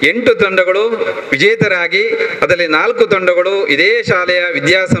 8 ತಂಡಗಳು ವಿಜೇತರಾಗಿ, ಅದರಲ್ಲಿ 4 ತಂಡಗಳು ಇದೇ ಶಾಲೆಯ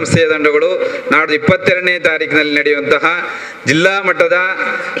ವಿದ್ಯಾಸಂಸ್ಥೆಯ ತಂಡಗಳು ನಾಡ್ದು 22ನೇ ತಾರೀಕಿನಲ್ಲಿ ನಡೆಯುವಂತಹ ಜಿಲ್ಲಾ ಮಟ್ಟದ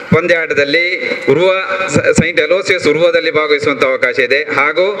ಪಂದ್ಯಾಟದಲ್ಲಿ ಸೈಂಟ್ ಅಲೋಸಿಯಸ್ ಉರ್ವದಲ್ಲಿ ಭಾಗವಹಿಸುವಂಥ ಅವಕಾಶ ಇದೆ.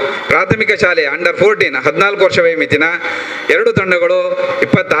 ಹಾಗೂ ಪ್ರಾಥಮಿಕ ಶಾಲೆ ಅಂಡರ್ 14 14 ವರ್ಷ ವಯೋಮಿತಿನ 2 ತಂಡಗಳು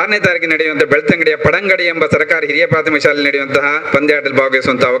 26ನೇ ತಾರೀಕಿಗೆ ನಡೆಯುವಂಥ ಬೆಳ್ತಂಗಡಿಯ ಪಡಂಗಡಿ ಎಂಬ ಸರ್ಕಾರಿ ಹಿರಿಯ ಪ್ರಾಥಮಿಕ ಶಾಲೆ ನಡೆಯುವಂತಹ ಪಂದ್ಯಾಟದಲ್ಲಿ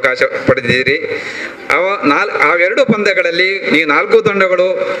ಭಾಗವಹಿಸುವಂಥ ಅವಕಾಶ ಪಡೆದಿದ್ದೀರಿ. ಆ 2 ಪಂದ್ಯಗಳಲ್ಲಿ ನೀವು 4 ತಂಡಗಳು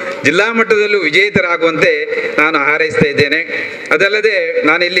ಜಿಲ್ಲಾ ಮಟ್ಟದಲ್ಲೂ ವಿಜೇತರಾಗುವಂತೆ ನಾನು ಹಾರೈಸ್ತಾ ಇದ್ದೇನೆ. ಅದಲ್ಲದೆ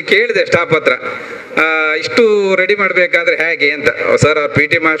ನಾನು ಇಲ್ಲಿ ಕೇಳಿದೆ ಸ್ಟಾಫ್ ಹತ್ರ, ಇಷ್ಟು ರೆಡಿ ಮಾಡಬೇಕಾದ್ರೆ ಹೇಗೆ ಅಂತ. ಸರ್, ಅವ್ರ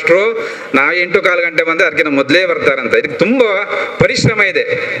PT ಮಾಸ್ಟ್ರು ನಾವು 8:15 ಗಂಟೆ ಬಂದರೆ ಅದಕ್ಕಿಂತ ಮೊದಲೇ ಬರ್ತಾರಂತ. ಇದಕ್ಕೆ ತುಂಬ ಪರಿಶ್ರಮ ಇದೆ.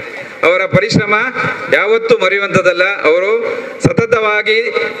 ಅವರ ಪರಿಶ್ರಮ ಯಾವತ್ತೂ ಮರೆಯುವಂಥದ್ದಲ್ಲ. ಅವರು ಸತತವಾಗಿ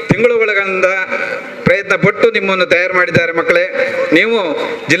ತಿಂಗಳುಗಳಿಂದ ಪ್ರಯತ್ನ ಪಟ್ಟು ನಿಮ್ಮನ್ನು ತಯಾರು ಮಾಡಿದ್ದಾರೆ. ಮಕ್ಕಳೇ, ನೀವು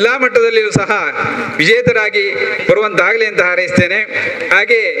ಜಿಲ್ಲಾ ಮಟ್ಟದಲ್ಲಿಯೂ ಸಹ ವಿಜೇತರಾಗಿ ಬರುವಂತಾಗಲಿ ಅಂತ ಹಾರೈಸ್ತೇನೆ.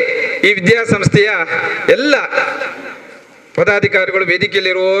 ಹಾಗೆ ಈ ವಿದ್ಯಾಸಂಸ್ಥೆಯ ಎಲ್ಲ ಪದಾಧಿಕಾರಿಗಳು,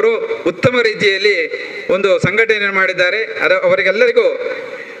 ವೇದಿಕೆಯಲ್ಲಿರುವವರು ಉತ್ತಮ ರೀತಿಯಲ್ಲಿ ಒಂದು ಸಂಘಟನೆ ಮಾಡಿದ್ದಾರೆ. ಅವರಿಗೆಲ್ಲರಿಗೂ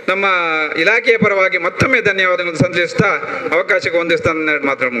ನಮ್ಮ ಇಲಾಖೆಯ ಪರವಾಗಿ ಮತ್ತೊಮ್ಮೆ ಧನ್ಯವಾದಗಳನ್ನು ಸಂತೈಸುತ್ತಾ ಅವಕಾಶಕ್ಕೆ ಹೊಂದಿಸ್ತಾ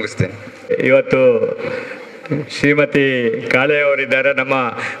ಮಾತ್ರ ಮುಗಿಸ್ತೇನೆ. ಇವತ್ತು ಶ್ರೀಮತಿ ಕಾಳೆಯವರಿದ್ದಾರೆ, ನಮ್ಮ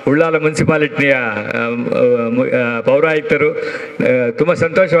ಉಳ್ಳಾಲ ಮುನ್ಸಿಪಾಲಿಟಿಯ ಪೌರಾಯುಕ್ತರು. ತುಂಬ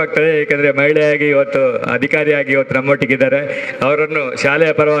ಸಂತೋಷವಾಗ್ತದೆ, ಏಕೆಂದರೆ ಮಹಿಳೆಯಾಗಿ ಇವತ್ತು ಅಧಿಕಾರಿಯಾಗಿ ಇವತ್ತು ನಮ್ಮೊಟ್ಟಿಗಿದ್ದಾರೆ. ಅವರನ್ನು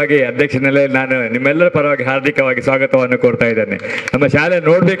ಶಾಲೆಯ ಪರವಾಗಿ ಅಧ್ಯಕ್ಷನಲ್ಲಿ ನಾನು ನಿಮ್ಮೆಲ್ಲರ ಪರವಾಗಿ ಹಾರ್ದಿಕವಾಗಿ ಸ್ವಾಗತವನ್ನು ಕೋರ್ತಾ ಇದ್ದೇನೆ. ನಮ್ಮ ಶಾಲೆ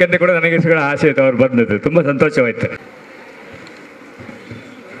ನೋಡಬೇಕಂತ ಕೂಡ ನನಗೆ ಆಸೆ ಇತ್ತು, ಅವ್ರು ಬಂದದ್ದು ತುಂಬ ಸಂತೋಷವಾಯಿತು.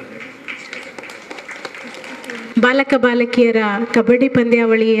 ಬಾಲಕ ಬಾಲಕಿಯರ ಕಬಡ್ಡಿ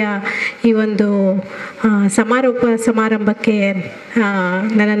ಪಂದ್ಯಾವಳಿಯ ಈ ಒಂದು ಸಮಾರೋಪ ಸಮಾರಂಭಕ್ಕೆ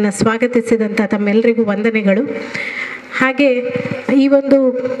ನನ್ನನ್ನು ಸ್ವಾಗತಿಸಿದಂಥ ತಮ್ಮೆಲ್ಲರಿಗೂ ವಂದನೆಗಳು. ಹಾಗೆ ಈ ಒಂದು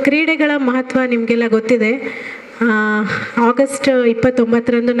ಕ್ರೀಡೆಗಳ ಮಹತ್ವ ನಿಮಗೆಲ್ಲ ಗೊತ್ತಿದೆ. ಆಗಸ್ಟ್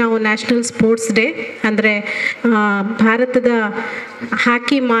 29ರಂದು ನಾವು ನ್ಯಾಷನಲ್ ಸ್ಪೋರ್ಟ್ಸ್ ಡೇ ಅಂದರೆ ಭಾರತದ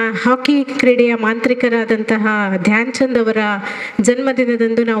ಹಾಕಿ ಕ್ರೀಡೆಯ ಮಾಂತ್ರಿಕರಾದಂತಹ ಧ್ಯಾನ್ ಚಂದ್ ಅವರ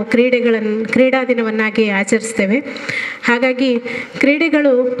ಜನ್ಮದಿನದಂದು ನಾವು ಕ್ರೀಡಾ ದಿನವನ್ನಾಗಿ ಆಚರಿಸ್ತೇವೆ. ಹಾಗಾಗಿ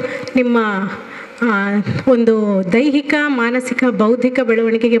ಕ್ರೀಡೆಗಳು ನಿಮ್ಮ ಒಂದು ದೈಹಿಕ, ಮಾನಸಿಕ, ಬೌದ್ಧಿಕ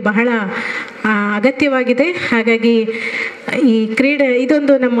ಬೆಳವಣಿಗೆಗೆ ಬಹಳ ಅಗತ್ಯವಾಗಿದೆ. ಹಾಗಾಗಿ ಈ ಕ್ರೀಡೆ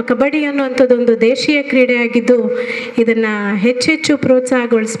ಇದೊಂದು ನಮ್ಮ ಕಬಡ್ಡಿ ಅನ್ನುವಂಥದ್ದೊಂದು ದೇಶೀಯ ಕ್ರೀಡೆ ಆಗಿದ್ದು ಇದನ್ನು ಹೆಚ್ಚೆಚ್ಚು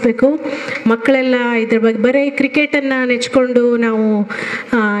ಪ್ರೋತ್ಸಾಹಗೊಳಿಸಬೇಕು. ಮಕ್ಕಳೆಲ್ಲ ಇದ್ರ ಬಗ್ಗೆ ಬರೀ ಕ್ರಿಕೆಟನ್ನು ನೆಚ್ಕೊಂಡು ನಾವು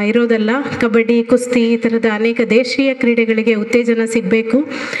ಇರೋದಲ್ಲ, ಕಬಡ್ಡಿ, ಕುಸ್ತಿ ಈ ಥರದ ಅನೇಕ ದೇಶೀಯ ಕ್ರೀಡೆಗಳಿಗೆ ಉತ್ತೇಜನ ಸಿಗಬೇಕು.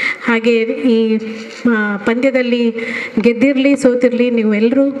 ಹಾಗೆ ಈ ಪಂದ್ಯದಲ್ಲಿ ಗೆದ್ದಿರಲಿ ಸೋತಿರಲಿ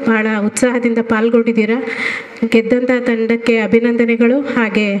ನೀವೆಲ್ಲರೂ ಬಹಳ ಉತ್ಸಾಹದಿಂದ ಪಾಲ್ಗೊಂಡಿದ್ದೀರಾ. ಗೆದ್ದಂಥ ತಂಡಕ್ಕೆ ಅಭಿನಂದನೆಗಳು.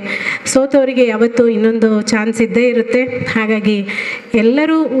 ಹಾಗೆ ಸೋತವರಿಗೆ ಯಾವತ್ತೂ ಇನ್ನೊಂದು ಚಾನ್ಸ್ ಇದ್ದೇ ಇರುತ್ತೆ. ಹಾಗಾಗಿ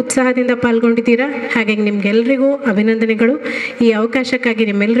ಎಲ್ಲರೂ ಉತ್ಸಾಹದಿಂದ ಪಾಲ್ಗೊಂಡಿದ್ದೀರಾ. ಹಾಗಾಗಿ ನಿಮ್ಗೆಲ್ರಿಗೂ ಅಭಿನಂದನೆಗಳು. ಈ ಅವಕಾಶಕ್ಕಾಗಿ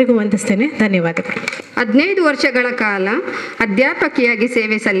ನಿಮ್ಮೆಲ್ಲರಿಗೂ ವಂದಿಸ್ತೇನೆ. ಧನ್ಯವಾದಗಳು. 15 ವರ್ಷಗಳ ಕಾಲ ಅಧ್ಯಾಪಕಿಯಾಗಿ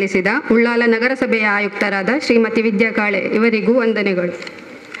ಸೇವೆ ಸಲ್ಲಿಸಿದ ಉಳ್ಳಾಲ ನಗರಸಭೆಯ ಆಯುಕ್ತರಾದ ಶ್ರೀಮತಿ ವಿದ್ಯಾ ಕಾಳೆ ಇವರಿಗೂ ವಂದನೆಗಳು.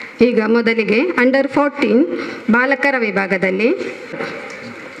 ಈಗ ಮೊದಲಿಗೆ ಅಂಡರ್ 14 ಬಾಲಕರ ವಿಭಾಗದಲ್ಲಿ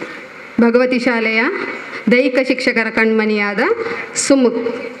ಭಗವತಿ ಶಾಲೆಯ ದೈಹಿಕ ಶಿಕ್ಷಕರ ಕಣ್ಮಣಿಯಾದ ಸುಮುಖ್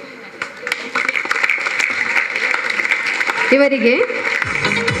ಇವರಿಗೆ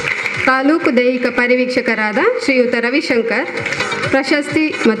ತಾಲೂಕು ದೈಹಿಕ ಪರಿವೀಕ್ಷಕರಾದ ಶ್ರೀಯುತ ರವಿಶಂಕರ್ ಪ್ರಶಸ್ತಿ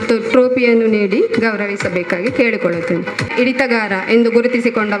ಮತ್ತು ಟ್ರೋಫಿಯನ್ನು ನೀಡಿ ಗೌರವಿಸಬೇಕಾಗಿ ಕೇಳಿಕೊಳ್ಳುತ್ತೇನೆ. ಹಿಡಿತಗಾರ ಎಂದು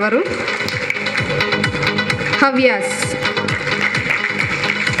ಗುರುತಿಸಿಕೊಂಡವರು ಹವ್ಯಾಸ್.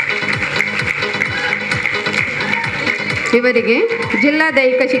 ಇವರಿಗೆ ಜಿಲ್ಲಾ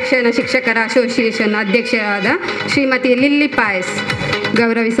ದೈಹಿಕ ಶಿಕ್ಷಕರ ಅಸೋಸಿಯೇಷನ್ ಅಧ್ಯಕ್ಷರಾದ ಶ್ರೀಮತಿ ಲಿಲ್ಲಿ ಪಾಯಸ್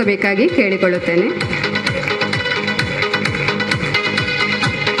ಗೌರವಿಸಬೇಕಾಗಿ ಕೇಳಿಕೊಳ್ಳುತ್ತೇನೆ.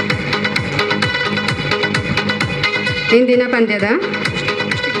 ಇಂದಿನ ಪಂದ್ಯದ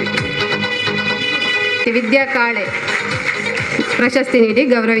ವಿದ್ಯಾ ಕಾಳೆ ಪ್ರಶಸ್ತಿ ನೀಡಿ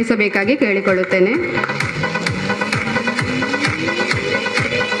ಗೌರವಿಸಬೇಕಾಗಿ ಕೇಳಿಕೊಳ್ಳುತ್ತೇನೆ.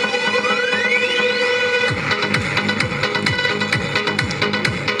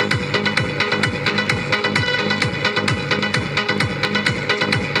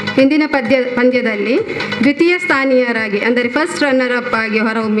 ಇಂದಿನ ಪಂದ್ಯದಲ್ಲಿ ದ್ವಿತೀಯ ಸ್ಥಾನೀಯರಾಗಿ ಅಂದರೆ ಫಸ್ಟ್ ರನ್ನರ್ ಅಪ್ ಆಗಿ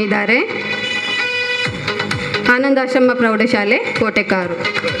ಹೊರಹೊಮ್ಮಿದ್ದಾರೆ ಆನಂದಾಶ್ರಮ ಪ್ರೌಢಶಾಲೆ ಕೋಟೆಕಾರು.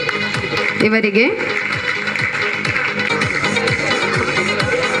 ಇವರಿಗೆ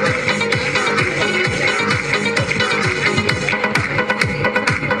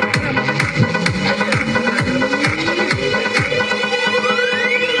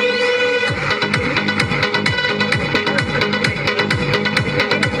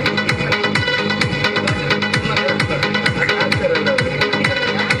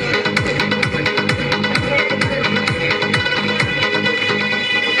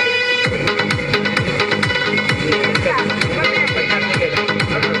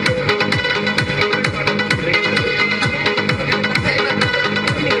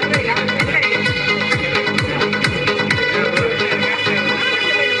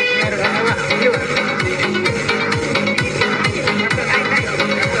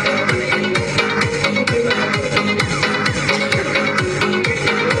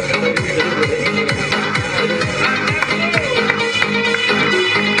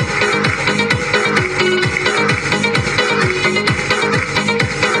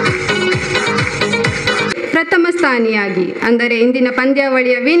ಪ್ರಥಮ ಸ್ಥಾನಿಯಾಗಿ ಅಂದರೆ ಇಂದಿನ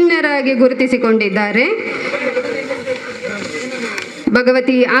ಪಂದ್ಯಾವಳಿಯ ವಿನ್ನರ್ ಆಗಿ ಗುರುತಿಸಿಕೊಂಡಿದ್ದಾರೆ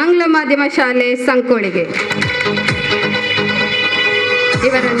ಭಗವತಿ ಆಂಗ್ಲ ಮಾಧ್ಯಮ ಶಾಲೆ ಸಂಕೋಳಿಗೆ.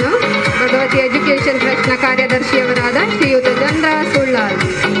 ಇವರನ್ನು ಭಗವತಿ ಎಜುಕೇಷನ್ ಟ್ರಸ್ಟ್ನ ಕಾರ್ಯದರ್ಶಿಯವರಾದ ಶ್ರೀಯುತ ಚಂದ್ರ ಸುಳ್ಳಾಲ್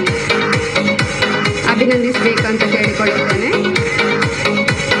ಅಭಿನಂದಿಸಬೇಕಂತ ಕೇಳಿಕೊಳ್ಳುತ್ತೇನೆ.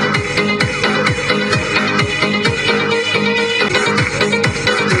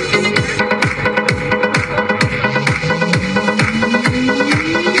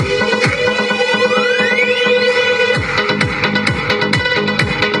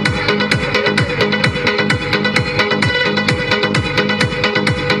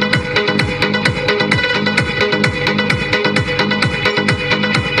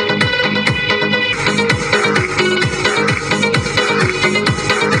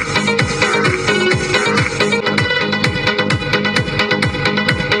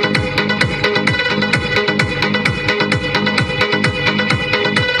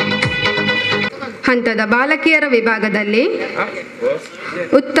 ಹಂತದ ಬಾಲಕಿಯರ ವಿಭಾಗದಲ್ಲಿ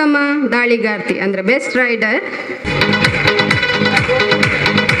ಉತ್ತಮ ದಾಳಿಗಾರ್ತಿ ಅಂದರೆ ಬೆಸ್ಟ್ ರೈಡರ್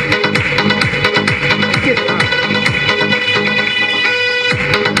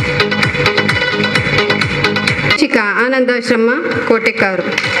ಶಿಕ್ಷಕ ಆನಂದಾಶ್ರಮ ಕೋಟೆಕಾರು.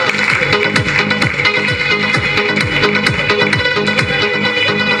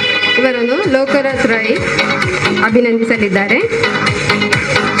 ಇವರನ್ನು Lokaraj Rai ಅಭಿನಂದಿಸಲಿದ್ದಾರೆ.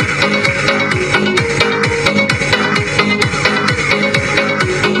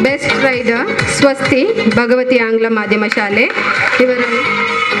 Best best rider ಸ್ವಸ್ತಿ ಭಗವತಿ ಆಂಗ್ಲ ಮಾಧ್ಯಮ ಶಾಲೆ, ಇವರು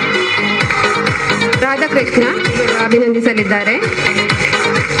ರಾಧಾಕೃಷ್ಣ ಇವರು ಅಭಿನಂದಿಸಲಿದ್ದಾರೆ.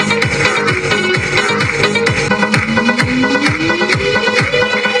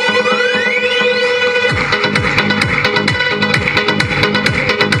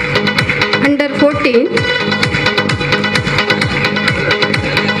 ಅಂಡರ್ 14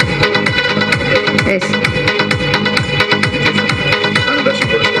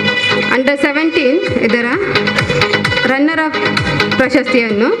 ಅಂಡರ್ 17 ಇದರ ರನ್ನರ್ ಅಪ್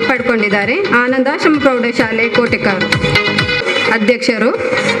ಪ್ರಶಸ್ತಿಯನ್ನು ಪಡ್ಕೊಂಡಿದ್ದಾರೆ. ಆನಂದಾಶ್ರಮ ಪ್ರೌಢಶಾಲೆ ಕೋಟೆಕಾರು ಅಧ್ಯಕ್ಷರು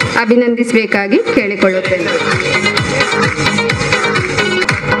ಅಭಿನಂದಿಸಬೇಕಾಗಿ ಕೇಳಿಕೊಳ್ಳುತ್ತೇನೆ.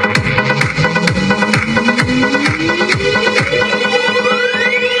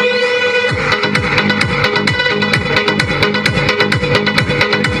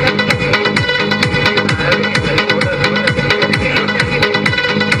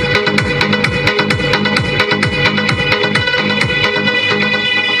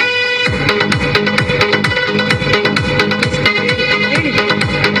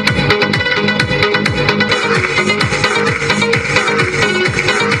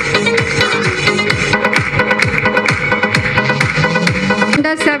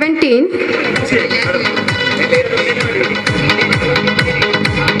 Under 17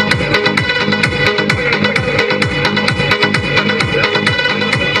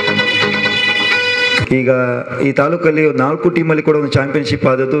 ಈಗ ಈ ತಾಲೂಕಲ್ಲಿ 4 ಟೀಮಲ್ಲಿ ಕೂಡ ಒಂದು ಚಾಂಪಿಯನ್ಶಿಪ್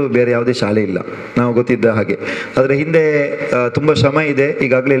ಆದದ್ದು ಬೇರೆ ಯಾವುದೇ ಶಾಲೆ ಇಲ್ಲ, ನಾವು ಗೊತ್ತಿದ್ದ ಹಾಗೆ. ಅದರ ಹಿಂದೆ ತುಂಬ ಶ್ರಮ ಇದೆ.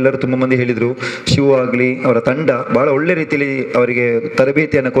 ಈಗಾಗಲೇ ಎಲ್ಲರೂ ತುಂಬ ಮಂದಿ ಹೇಳಿದರು, ಶಿವ ಆಗಲಿ ಅವರ ತಂಡ ಭಾಳ ಒಳ್ಳೆ ರೀತಿಯಲ್ಲಿ ಅವರಿಗೆ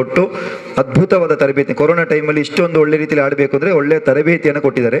ತರಬೇತಿಯನ್ನು ಕೊಟ್ಟು ಅದ್ಭುತವಾದ ತರಬೇತಿ, ಕೊರೋನಾ ಟೈಮಲ್ಲಿ ಇಷ್ಟೊಂದು ಒಳ್ಳೆ ರೀತಿಯಲ್ಲಿ ಆಡಬೇಕು ಅಂದರೆ ಒಳ್ಳೆಯ ತರಬೇತಿಯನ್ನು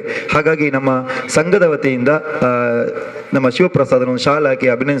ಕೊಟ್ಟಿದ್ದಾರೆ. ಹಾಗಾಗಿ ನಮ್ಮ ಸಂಘದ ವತಿಯಿಂದ ನಮ್ಮ ಶಿವಪ್ರಸಾದನ ಒಂದು ಶಾಲಾಕಿ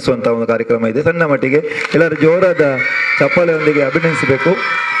ಅಭಿನಂದಿಸುವಂಥ ಒಂದು ಕಾರ್ಯಕ್ರಮ ಇದೆ. ಸಣ್ಣ ಮಟ್ಟಿಗೆ ಎಲ್ಲರೂ ಜೋರಾದ ಚಪ್ಪಾಳೆಯೊಂದಿಗೆ ಅಭಿನಂದಿಸಬೇಕು.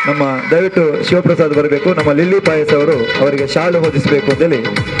 ನಮ್ಮ ದಯವಿಟ್ಟು ಶಿವಪ್ರಸಾದ್ ಬರಬೇಕು. ನಮ್ಮ ಲಿಲ್ಲಿ ಪಾಯಸ್ ಅವರು ಅವರಿಗೆ ಶಾಲು ಹೊದಿಸಬೇಕು ಅಂತೇಳಿ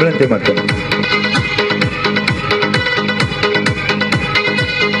ವಿನಂತಿ ಮಾಡ್ತೇನೆ.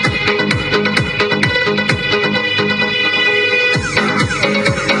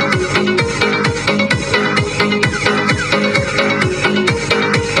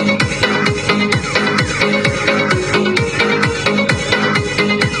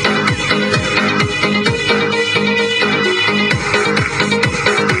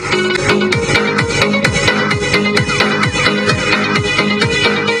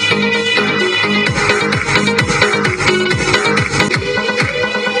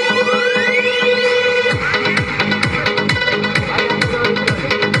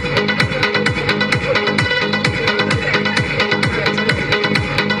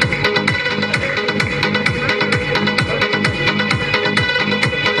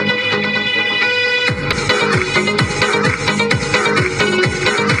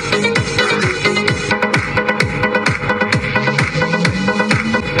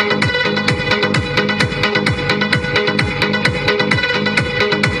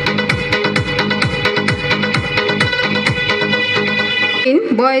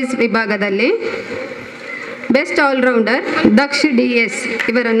 ಬಾಯ್ಸ್ ವಿಭಾಗದಲ್ಲಿ ಬೆಸ್ಟ್ ಆಲ್ರೌಂಡರ್ ದಕ್ಷ DS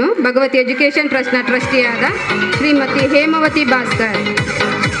ಇವರನ್ನು ಭಗವತಿ ಎಜುಕೇಷನ್ ಟ್ರಸ್ಟ್ನ ಟ್ರಸ್ಟಿಯಾದ ಶ್ರೀಮತಿ ಹೇಮಾವತಿ ಭಾಸ್ಕರ್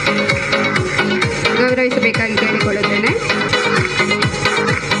ಗೌರವಿಸಬೇಕಾಗಿ ಕೇಳಿಕೊಳ್ಳುತ್ತೇನೆ.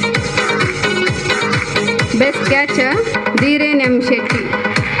 Best catcher Dheeren M. Shetty.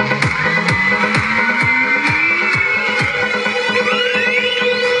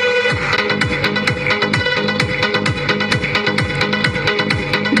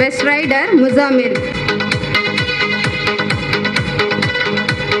 Best rider Muzammil.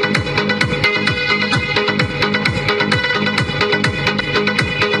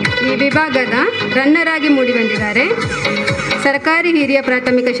 ಈ ವಿಭಾಗದ ರನ್ನರ್ ಆಗಿ ಮೂಡಿಬಂದಿದ್ದಾರೆ ಸರ್ಕಾರಿ ಹಿರಿಯ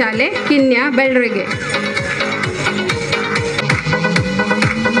ಪ್ರಾಥಮಿಕ ಶಾಲೆ ಕಿನ್ಯ ಬೆಳ್ರಿಗೆ.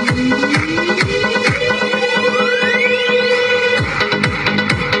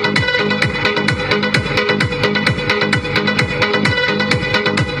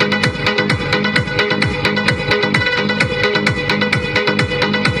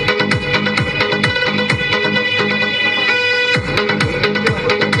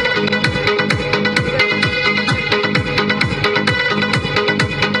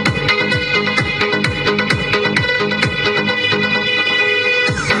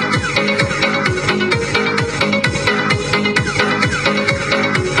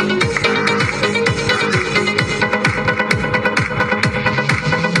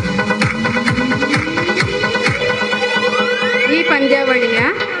 ಪಂದ್ಯಾವಳಿಯ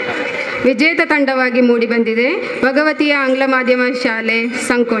ವಿಜೇತ ತಂಡವಾಗಿ ಮೂಡಿಬಂದಿದೆ ಭಗವತಿಯ ಆಂಗ್ಲ ಮಾಧ್ಯಮ ಶಾಲೆ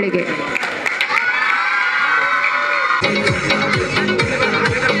ಸಂಕೋಳಿಗೆ.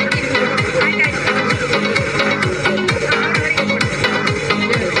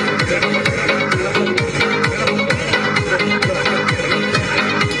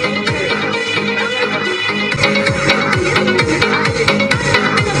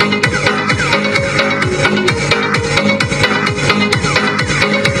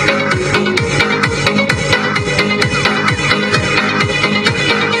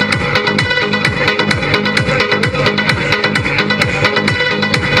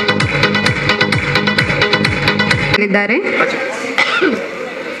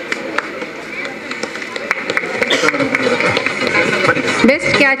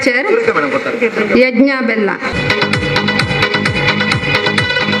 ಕ್ಯಾಚರ್ ಯಜ್ಞ ಬೆಲ್ಲ.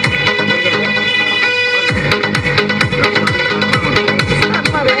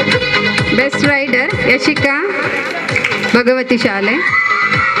 ಬೆಸ್ಟ್ ರೈಡರ್ ಯಶಿಕಾ ಭಗವತಿ ಶಾಲೆ.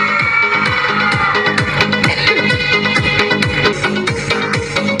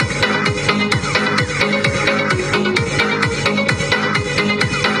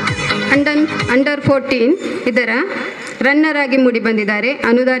 ಅಂಡರ್ 14 ಇದರ ರನ್ನರ್ ಆಗಿ ಮೂಡಿ ಬಂದಿದ್ದಾರೆ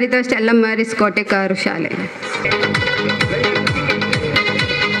ಅನುದಾನಿತ ಸ್ಟೆಲ್ಲಾ ಮ್ಯಾರಿಸ್ ಕೋಟೆಕಾರು ಶಾಲೆ.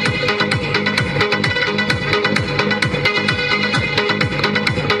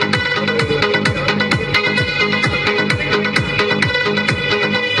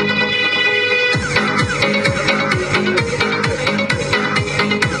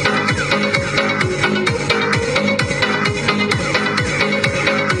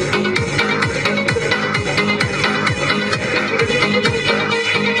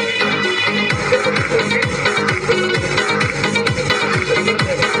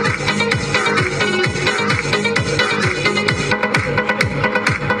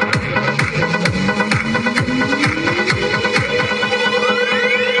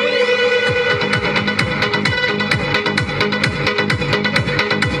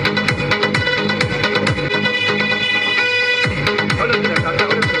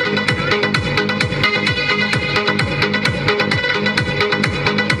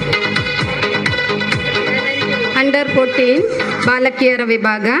 ಅಂಡರ್ 14 ಬಾಲಕಿಯರ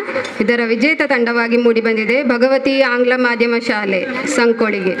ವಿಭಾಗ ಇದರ ವಿಜೇತ ತಂಡವಾಗಿ ಮೂಡಿಬಂದಿದೆ ಭಗವತಿ ಆಂಗ್ಲ ಮಾಧ್ಯಮ ಶಾಲೆ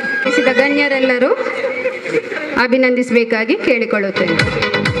ಸಂಕೋಳಿಗೆ. ಗಣ್ಯರೆಲ್ಲರೂ ಅಭಿನಂದಿಸಬೇಕಾಗಿ ಕೇಳಿಕೊಳ್ಳುತ್ತೇನೆ.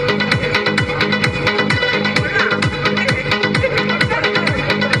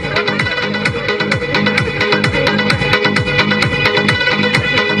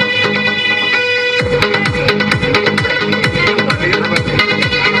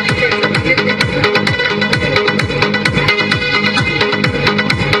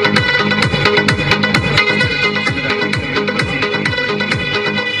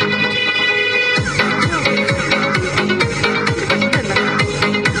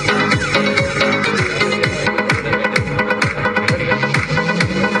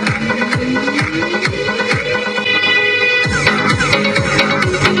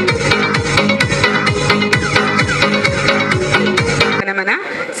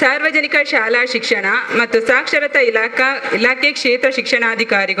 ಸಾರ್ವಜನಿಕ ಶಾಲಾ ಶಿಕ್ಷಣ ಮತ್ತು ಸಾಕ್ಷರತಾ ಇಲಾಖೆ ಕ್ಷೇತ್ರ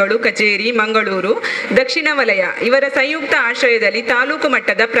ಶಿಕ್ಷಣಾಧಿಕಾರಿಗಳು ಕಚೇರಿ ಮಂಗಳೂರು ದಕ್ಷಿಣ ವಲಯ ಇವರ ಸಂಯುಕ್ತ ಆಶ್ರಯದಲ್ಲಿ ತಾಲೂಕು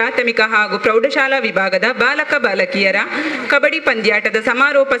ಮಟ್ಟದ ಪ್ರಾಥಮಿಕ ಹಾಗೂ ಪ್ರೌಢಶಾಲಾ ವಿಭಾಗದ ಬಾಲಕ ಬಾಲಕಿಯರ ಕಬಡ್ಡಿ ಪಂದ್ಯಾಟದ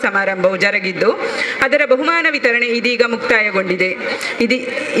ಸಮಾರೋಪ ಸಮಾರಂಭವು ಜರುಗಿದ್ದು ಅದರ ಬಹುಮಾನ ವಿತರಣೆ ಇದೀಗ ಮುಕ್ತಾಯಗೊಂಡಿದೆ.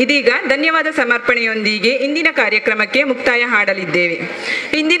 ಇದೀಗ ಧನ್ಯವಾದ ಸಮರ್ಪಣೆಯೊಂದಿಗೆ ಇಂದಿನ ಕಾರ್ಯಕ್ರಮಕ್ಕೆ ಮುಕ್ತಾಯ ಹಾಡಲಿದ್ದೇವೆ.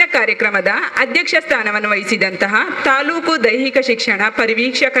 ಇಂದಿನ ಕಾರ್ಯಕ್ರಮದ ಅಧ್ಯಕ್ಷ ಸ್ಥಾನವನ್ನು ವಹಿಸಿದಂತಹ ತಾಲೂಕು ದೈಹಿಕ ಶಿಕ್ಷಣ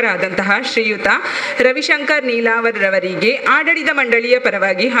ಪರಿವೀಕ್ಷಕರಾದಂತಹ ಶ್ರೀಯುತ ರವಿಶಂಕರ್ ನೀಲಾವರ್ ರವರಿಗೆ ಆಡಳಿತ ಮಂಡಳಿಯ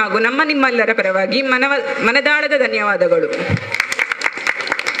ಪರವಾಗಿ ಹಾಗೂ ನಿಮ್ಮೆಲ್ಲರ ಪರವಾಗಿ ಮನದಾಳದ ಧನ್ಯವಾದಗಳು.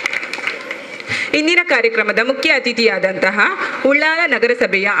 ಇಂದಿನ ಕಾರ್ಯಕ್ರಮದ ಮುಖ್ಯ ಅತಿಥಿಯಾದಂತಹ ಉಳ್ಳಾಲ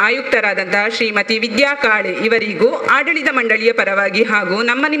ನಗರಸಭೆಯ ಆಯುಕ್ತರಾದಂತಹ ಶ್ರೀಮತಿ ವಿದ್ಯಾ ಕಾಳೆ ಇವರಿಗೂ ಆಡಳಿತ ಮಂಡಳಿಯ ಪರವಾಗಿ ಹಾಗೂ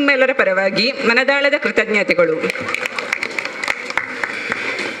ನಿಮ್ಮೆಲ್ಲರ ಪರವಾಗಿ ಮನದಾಳದ ಕೃತಜ್ಞತೆಗಳು.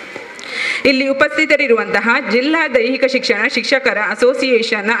 ಇಲ್ಲಿ ಉಪಸ್ಥಿತರಿರುವಂತಹ ಜಿಲ್ಲಾ ದೈಹಿಕ ಶಿಕ್ಷಣ ಶಿಕ್ಷಕರ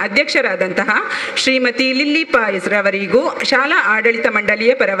ಅಸೋಸಿಯೇಷನ್ನ ಅಧ್ಯಕ್ಷರಾದಂತಹ ಶ್ರೀಮತಿ ಲಿಲ್ಲಿ ಪಾಯಸ್ ರವರಿಗೂ ಶಾಲಾ ಆಡಳಿತ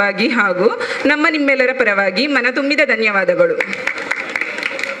ಮಂಡಳಿಯ ಪರವಾಗಿ ಹಾಗೂ ನಿಮ್ಮೆಲ್ಲರ ಪರವಾಗಿ ಮನತುಂಬಿದ ಧನ್ಯವಾದಗಳು.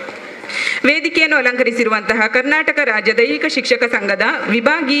 ವೇದಿಕೆಯನ್ನು ಅಲಂಕರಿಸಿರುವಂತಹ ಕರ್ನಾಟಕ ರಾಜ್ಯ ದೈಹಿಕ ಶಿಕ್ಷಕ ಸಂಘದ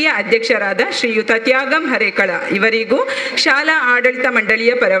ವಿಭಾಗೀಯ ಅಧ್ಯಕ್ಷರಾದ ಶ್ರೀಯುತ ತ್ಯಾಗಂ ಹರೇಕಳ ಇವರಿಗೂ ಶಾಲಾ ಆಡಳಿತ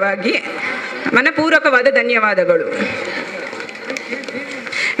ಮಂಡಳಿಯ ಪರವಾಗಿ ಮನಪೂರ್ವಕವಾದ ಧನ್ಯವಾದಗಳು.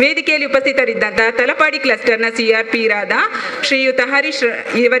 ವೇದಿಕೆಯಲ್ಲಿ ಉಪಸ್ಥಿತರಿದ್ದಂತಹ ತಲಪಾಡಿ ಕ್ಲಸ್ಟರ್ನ ಸಿಆರ್ಪಿ ರಾದ ಶ್ರೀಯುತ ಹರೀಶ್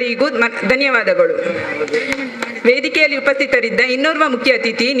ಇವರಿಗೂ ಧನ್ಯವಾದಗಳು. ವೇದಿಕೆಯಲ್ಲಿ ಉಪಸ್ಥಿತರಿದ್ದ ಇನ್ನೋರ್ವ ಮುಖ್ಯ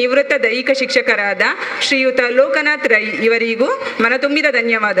ಅತಿಥಿ ನಿವೃತ್ತ ದೈಹಿಕ ಶಿಕ್ಷಕರಾದ ಶ್ರೀಯುತ ಲೋಕನಾಥ್ ರೈ ಇವರಿಗೂ ಮನತುಂಬಿದ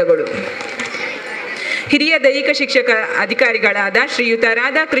ಧನ್ಯವಾದಗಳು. ಹಿರಿಯ ದೈಹಿಕ ಶಿಕ್ಷಕ ಅಧಿಕಾರಿಗಳಾದ ಶ್ರೀಯುತ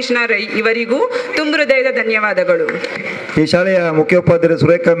ರಾಧಾಕೃಷ್ಣ ರೈ ಇವರಿಗೂ ತುಂಬ ಹೃದಯದ ಧನ್ಯವಾದಗಳು. ಈ ಶಾಲೆಯ ಮುಖ್ಯೋಪಾಧ್ಯಾಯರು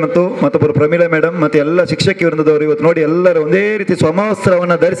ಸುರೇಖಾ ಮತ್ತು ಮತ್ತೊಬ್ಬರು ಪ್ರಮೀಳಾ ಮೇಡಮ್ ಮತ್ತು ಎಲ್ಲ ಶಿಕ್ಷಕಿ ವೃಂದದವರು ಇವತ್ತು ನೋಡಿ ಎಲ್ಲರೂ ಒಂದೇ ರೀತಿ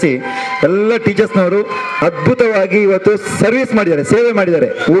ಸಮವಸ್ತ್ರವನ್ನು ಧರಿಸಿ ಎಲ್ಲ ಟೀಚರ್ಸ್ನವರು ಅದ್ಭುತವಾಗಿ ಇವತ್ತು ಸರ್ವಿಸ್ ಮಾಡಿದ್ದಾರೆ, ಸೇವೆ ಮಾಡಿದ್ದಾರೆ.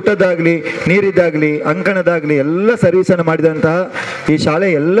 ಊಟದಾಗಲಿ ನೀರಿದ್ದಾಗಲಿ ಅಂಕಣದಾಗಲಿ ಎಲ್ಲ ಸರ್ವಿಸನ್ನು ಮಾಡಿದಂತಹ ಈ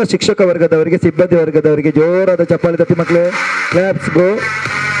ಶಾಲೆಯ ಎಲ್ಲ ಶಿಕ್ಷಕ ವರ್ಗದವರಿಗೆ ಸಿಬ್ಬಂದಿ ವರ್ಗದವರಿಗೆ ಜೋರಾದ ಚಪ್ಪಾಳೆ ತಟ್ಟಿ ಮಕ್ಕಳೇ ಕ್ಲಾಪ್ಸ್ ಗೋ.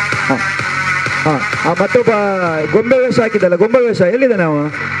 ಮತ್ತೊಬ್ಬ ಗೊಂಬೆ ವೇಷ ಹಾಕಿದಲ್ಲ, ಗೊಂಬೆ ವೇಷ ಎಲ್ಲಿದೆ ನಾವು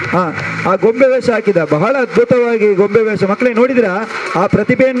ಆ ಗೊಂಬೆ ವೇಷ ಹಾಕಿದ ಬಹಳ ಅದ್ಭುತವಾಗಿ ಗೊಂಬೆ ವೇಷ ಮಕ್ಕಳೇ ನೋಡಿದಿರಾ? ಆ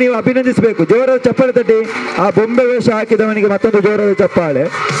ಪ್ರತಿಭೆಯನ್ನು ನೀವು ಅಭಿನಂದಿಸಬೇಕು. ಜೋರಾದ ಚಪ್ಪಾಳೆ ತಟ್ಟಿ ಆ ಬೊಂಬೆ ವೇಷ ಹಾಕಿದವನಿಗೆ ಮತ್ತೊಂದು ಜೋರಾದ ಚಪ್ಪಾಳೆ.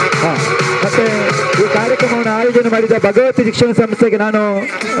 ಮತ್ತೆ ಈ ಕಾರ್ಯಕ್ರಮವನ್ನು ಆಯೋಜನೆ ಮಾಡಿದ ಭಗವತಿ ಶಿಕ್ಷಣ ಸಂಸ್ಥೆಗೆ ನಾನು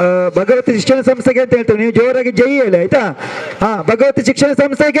ಭಗವತಿ ಶಿಕ್ಷಣ ಸಂಸ್ಥೆಗೆ ಅಂತ ಹೇಳ್ತೇನೆ, ನೀವು ಜೋರಾಗಿ ಜೈ ಹೇಳಿ ಆಯ್ತಾ. ಭಗವತಿ ಶಿಕ್ಷಣ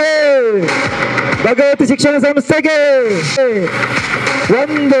ಸಂಸ್ಥೆಗೆ, ಭಗವತಿ ಶಿಕ್ಷಣ ಸಂಸ್ಥೆಗೆ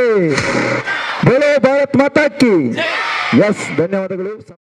ಒಂದೇ. ಬೋಲೋ ಭಾರತ್ ಮಾತಾ ಕಿ. ಎಸ್, ಧನ್ಯವಾದಗಳು.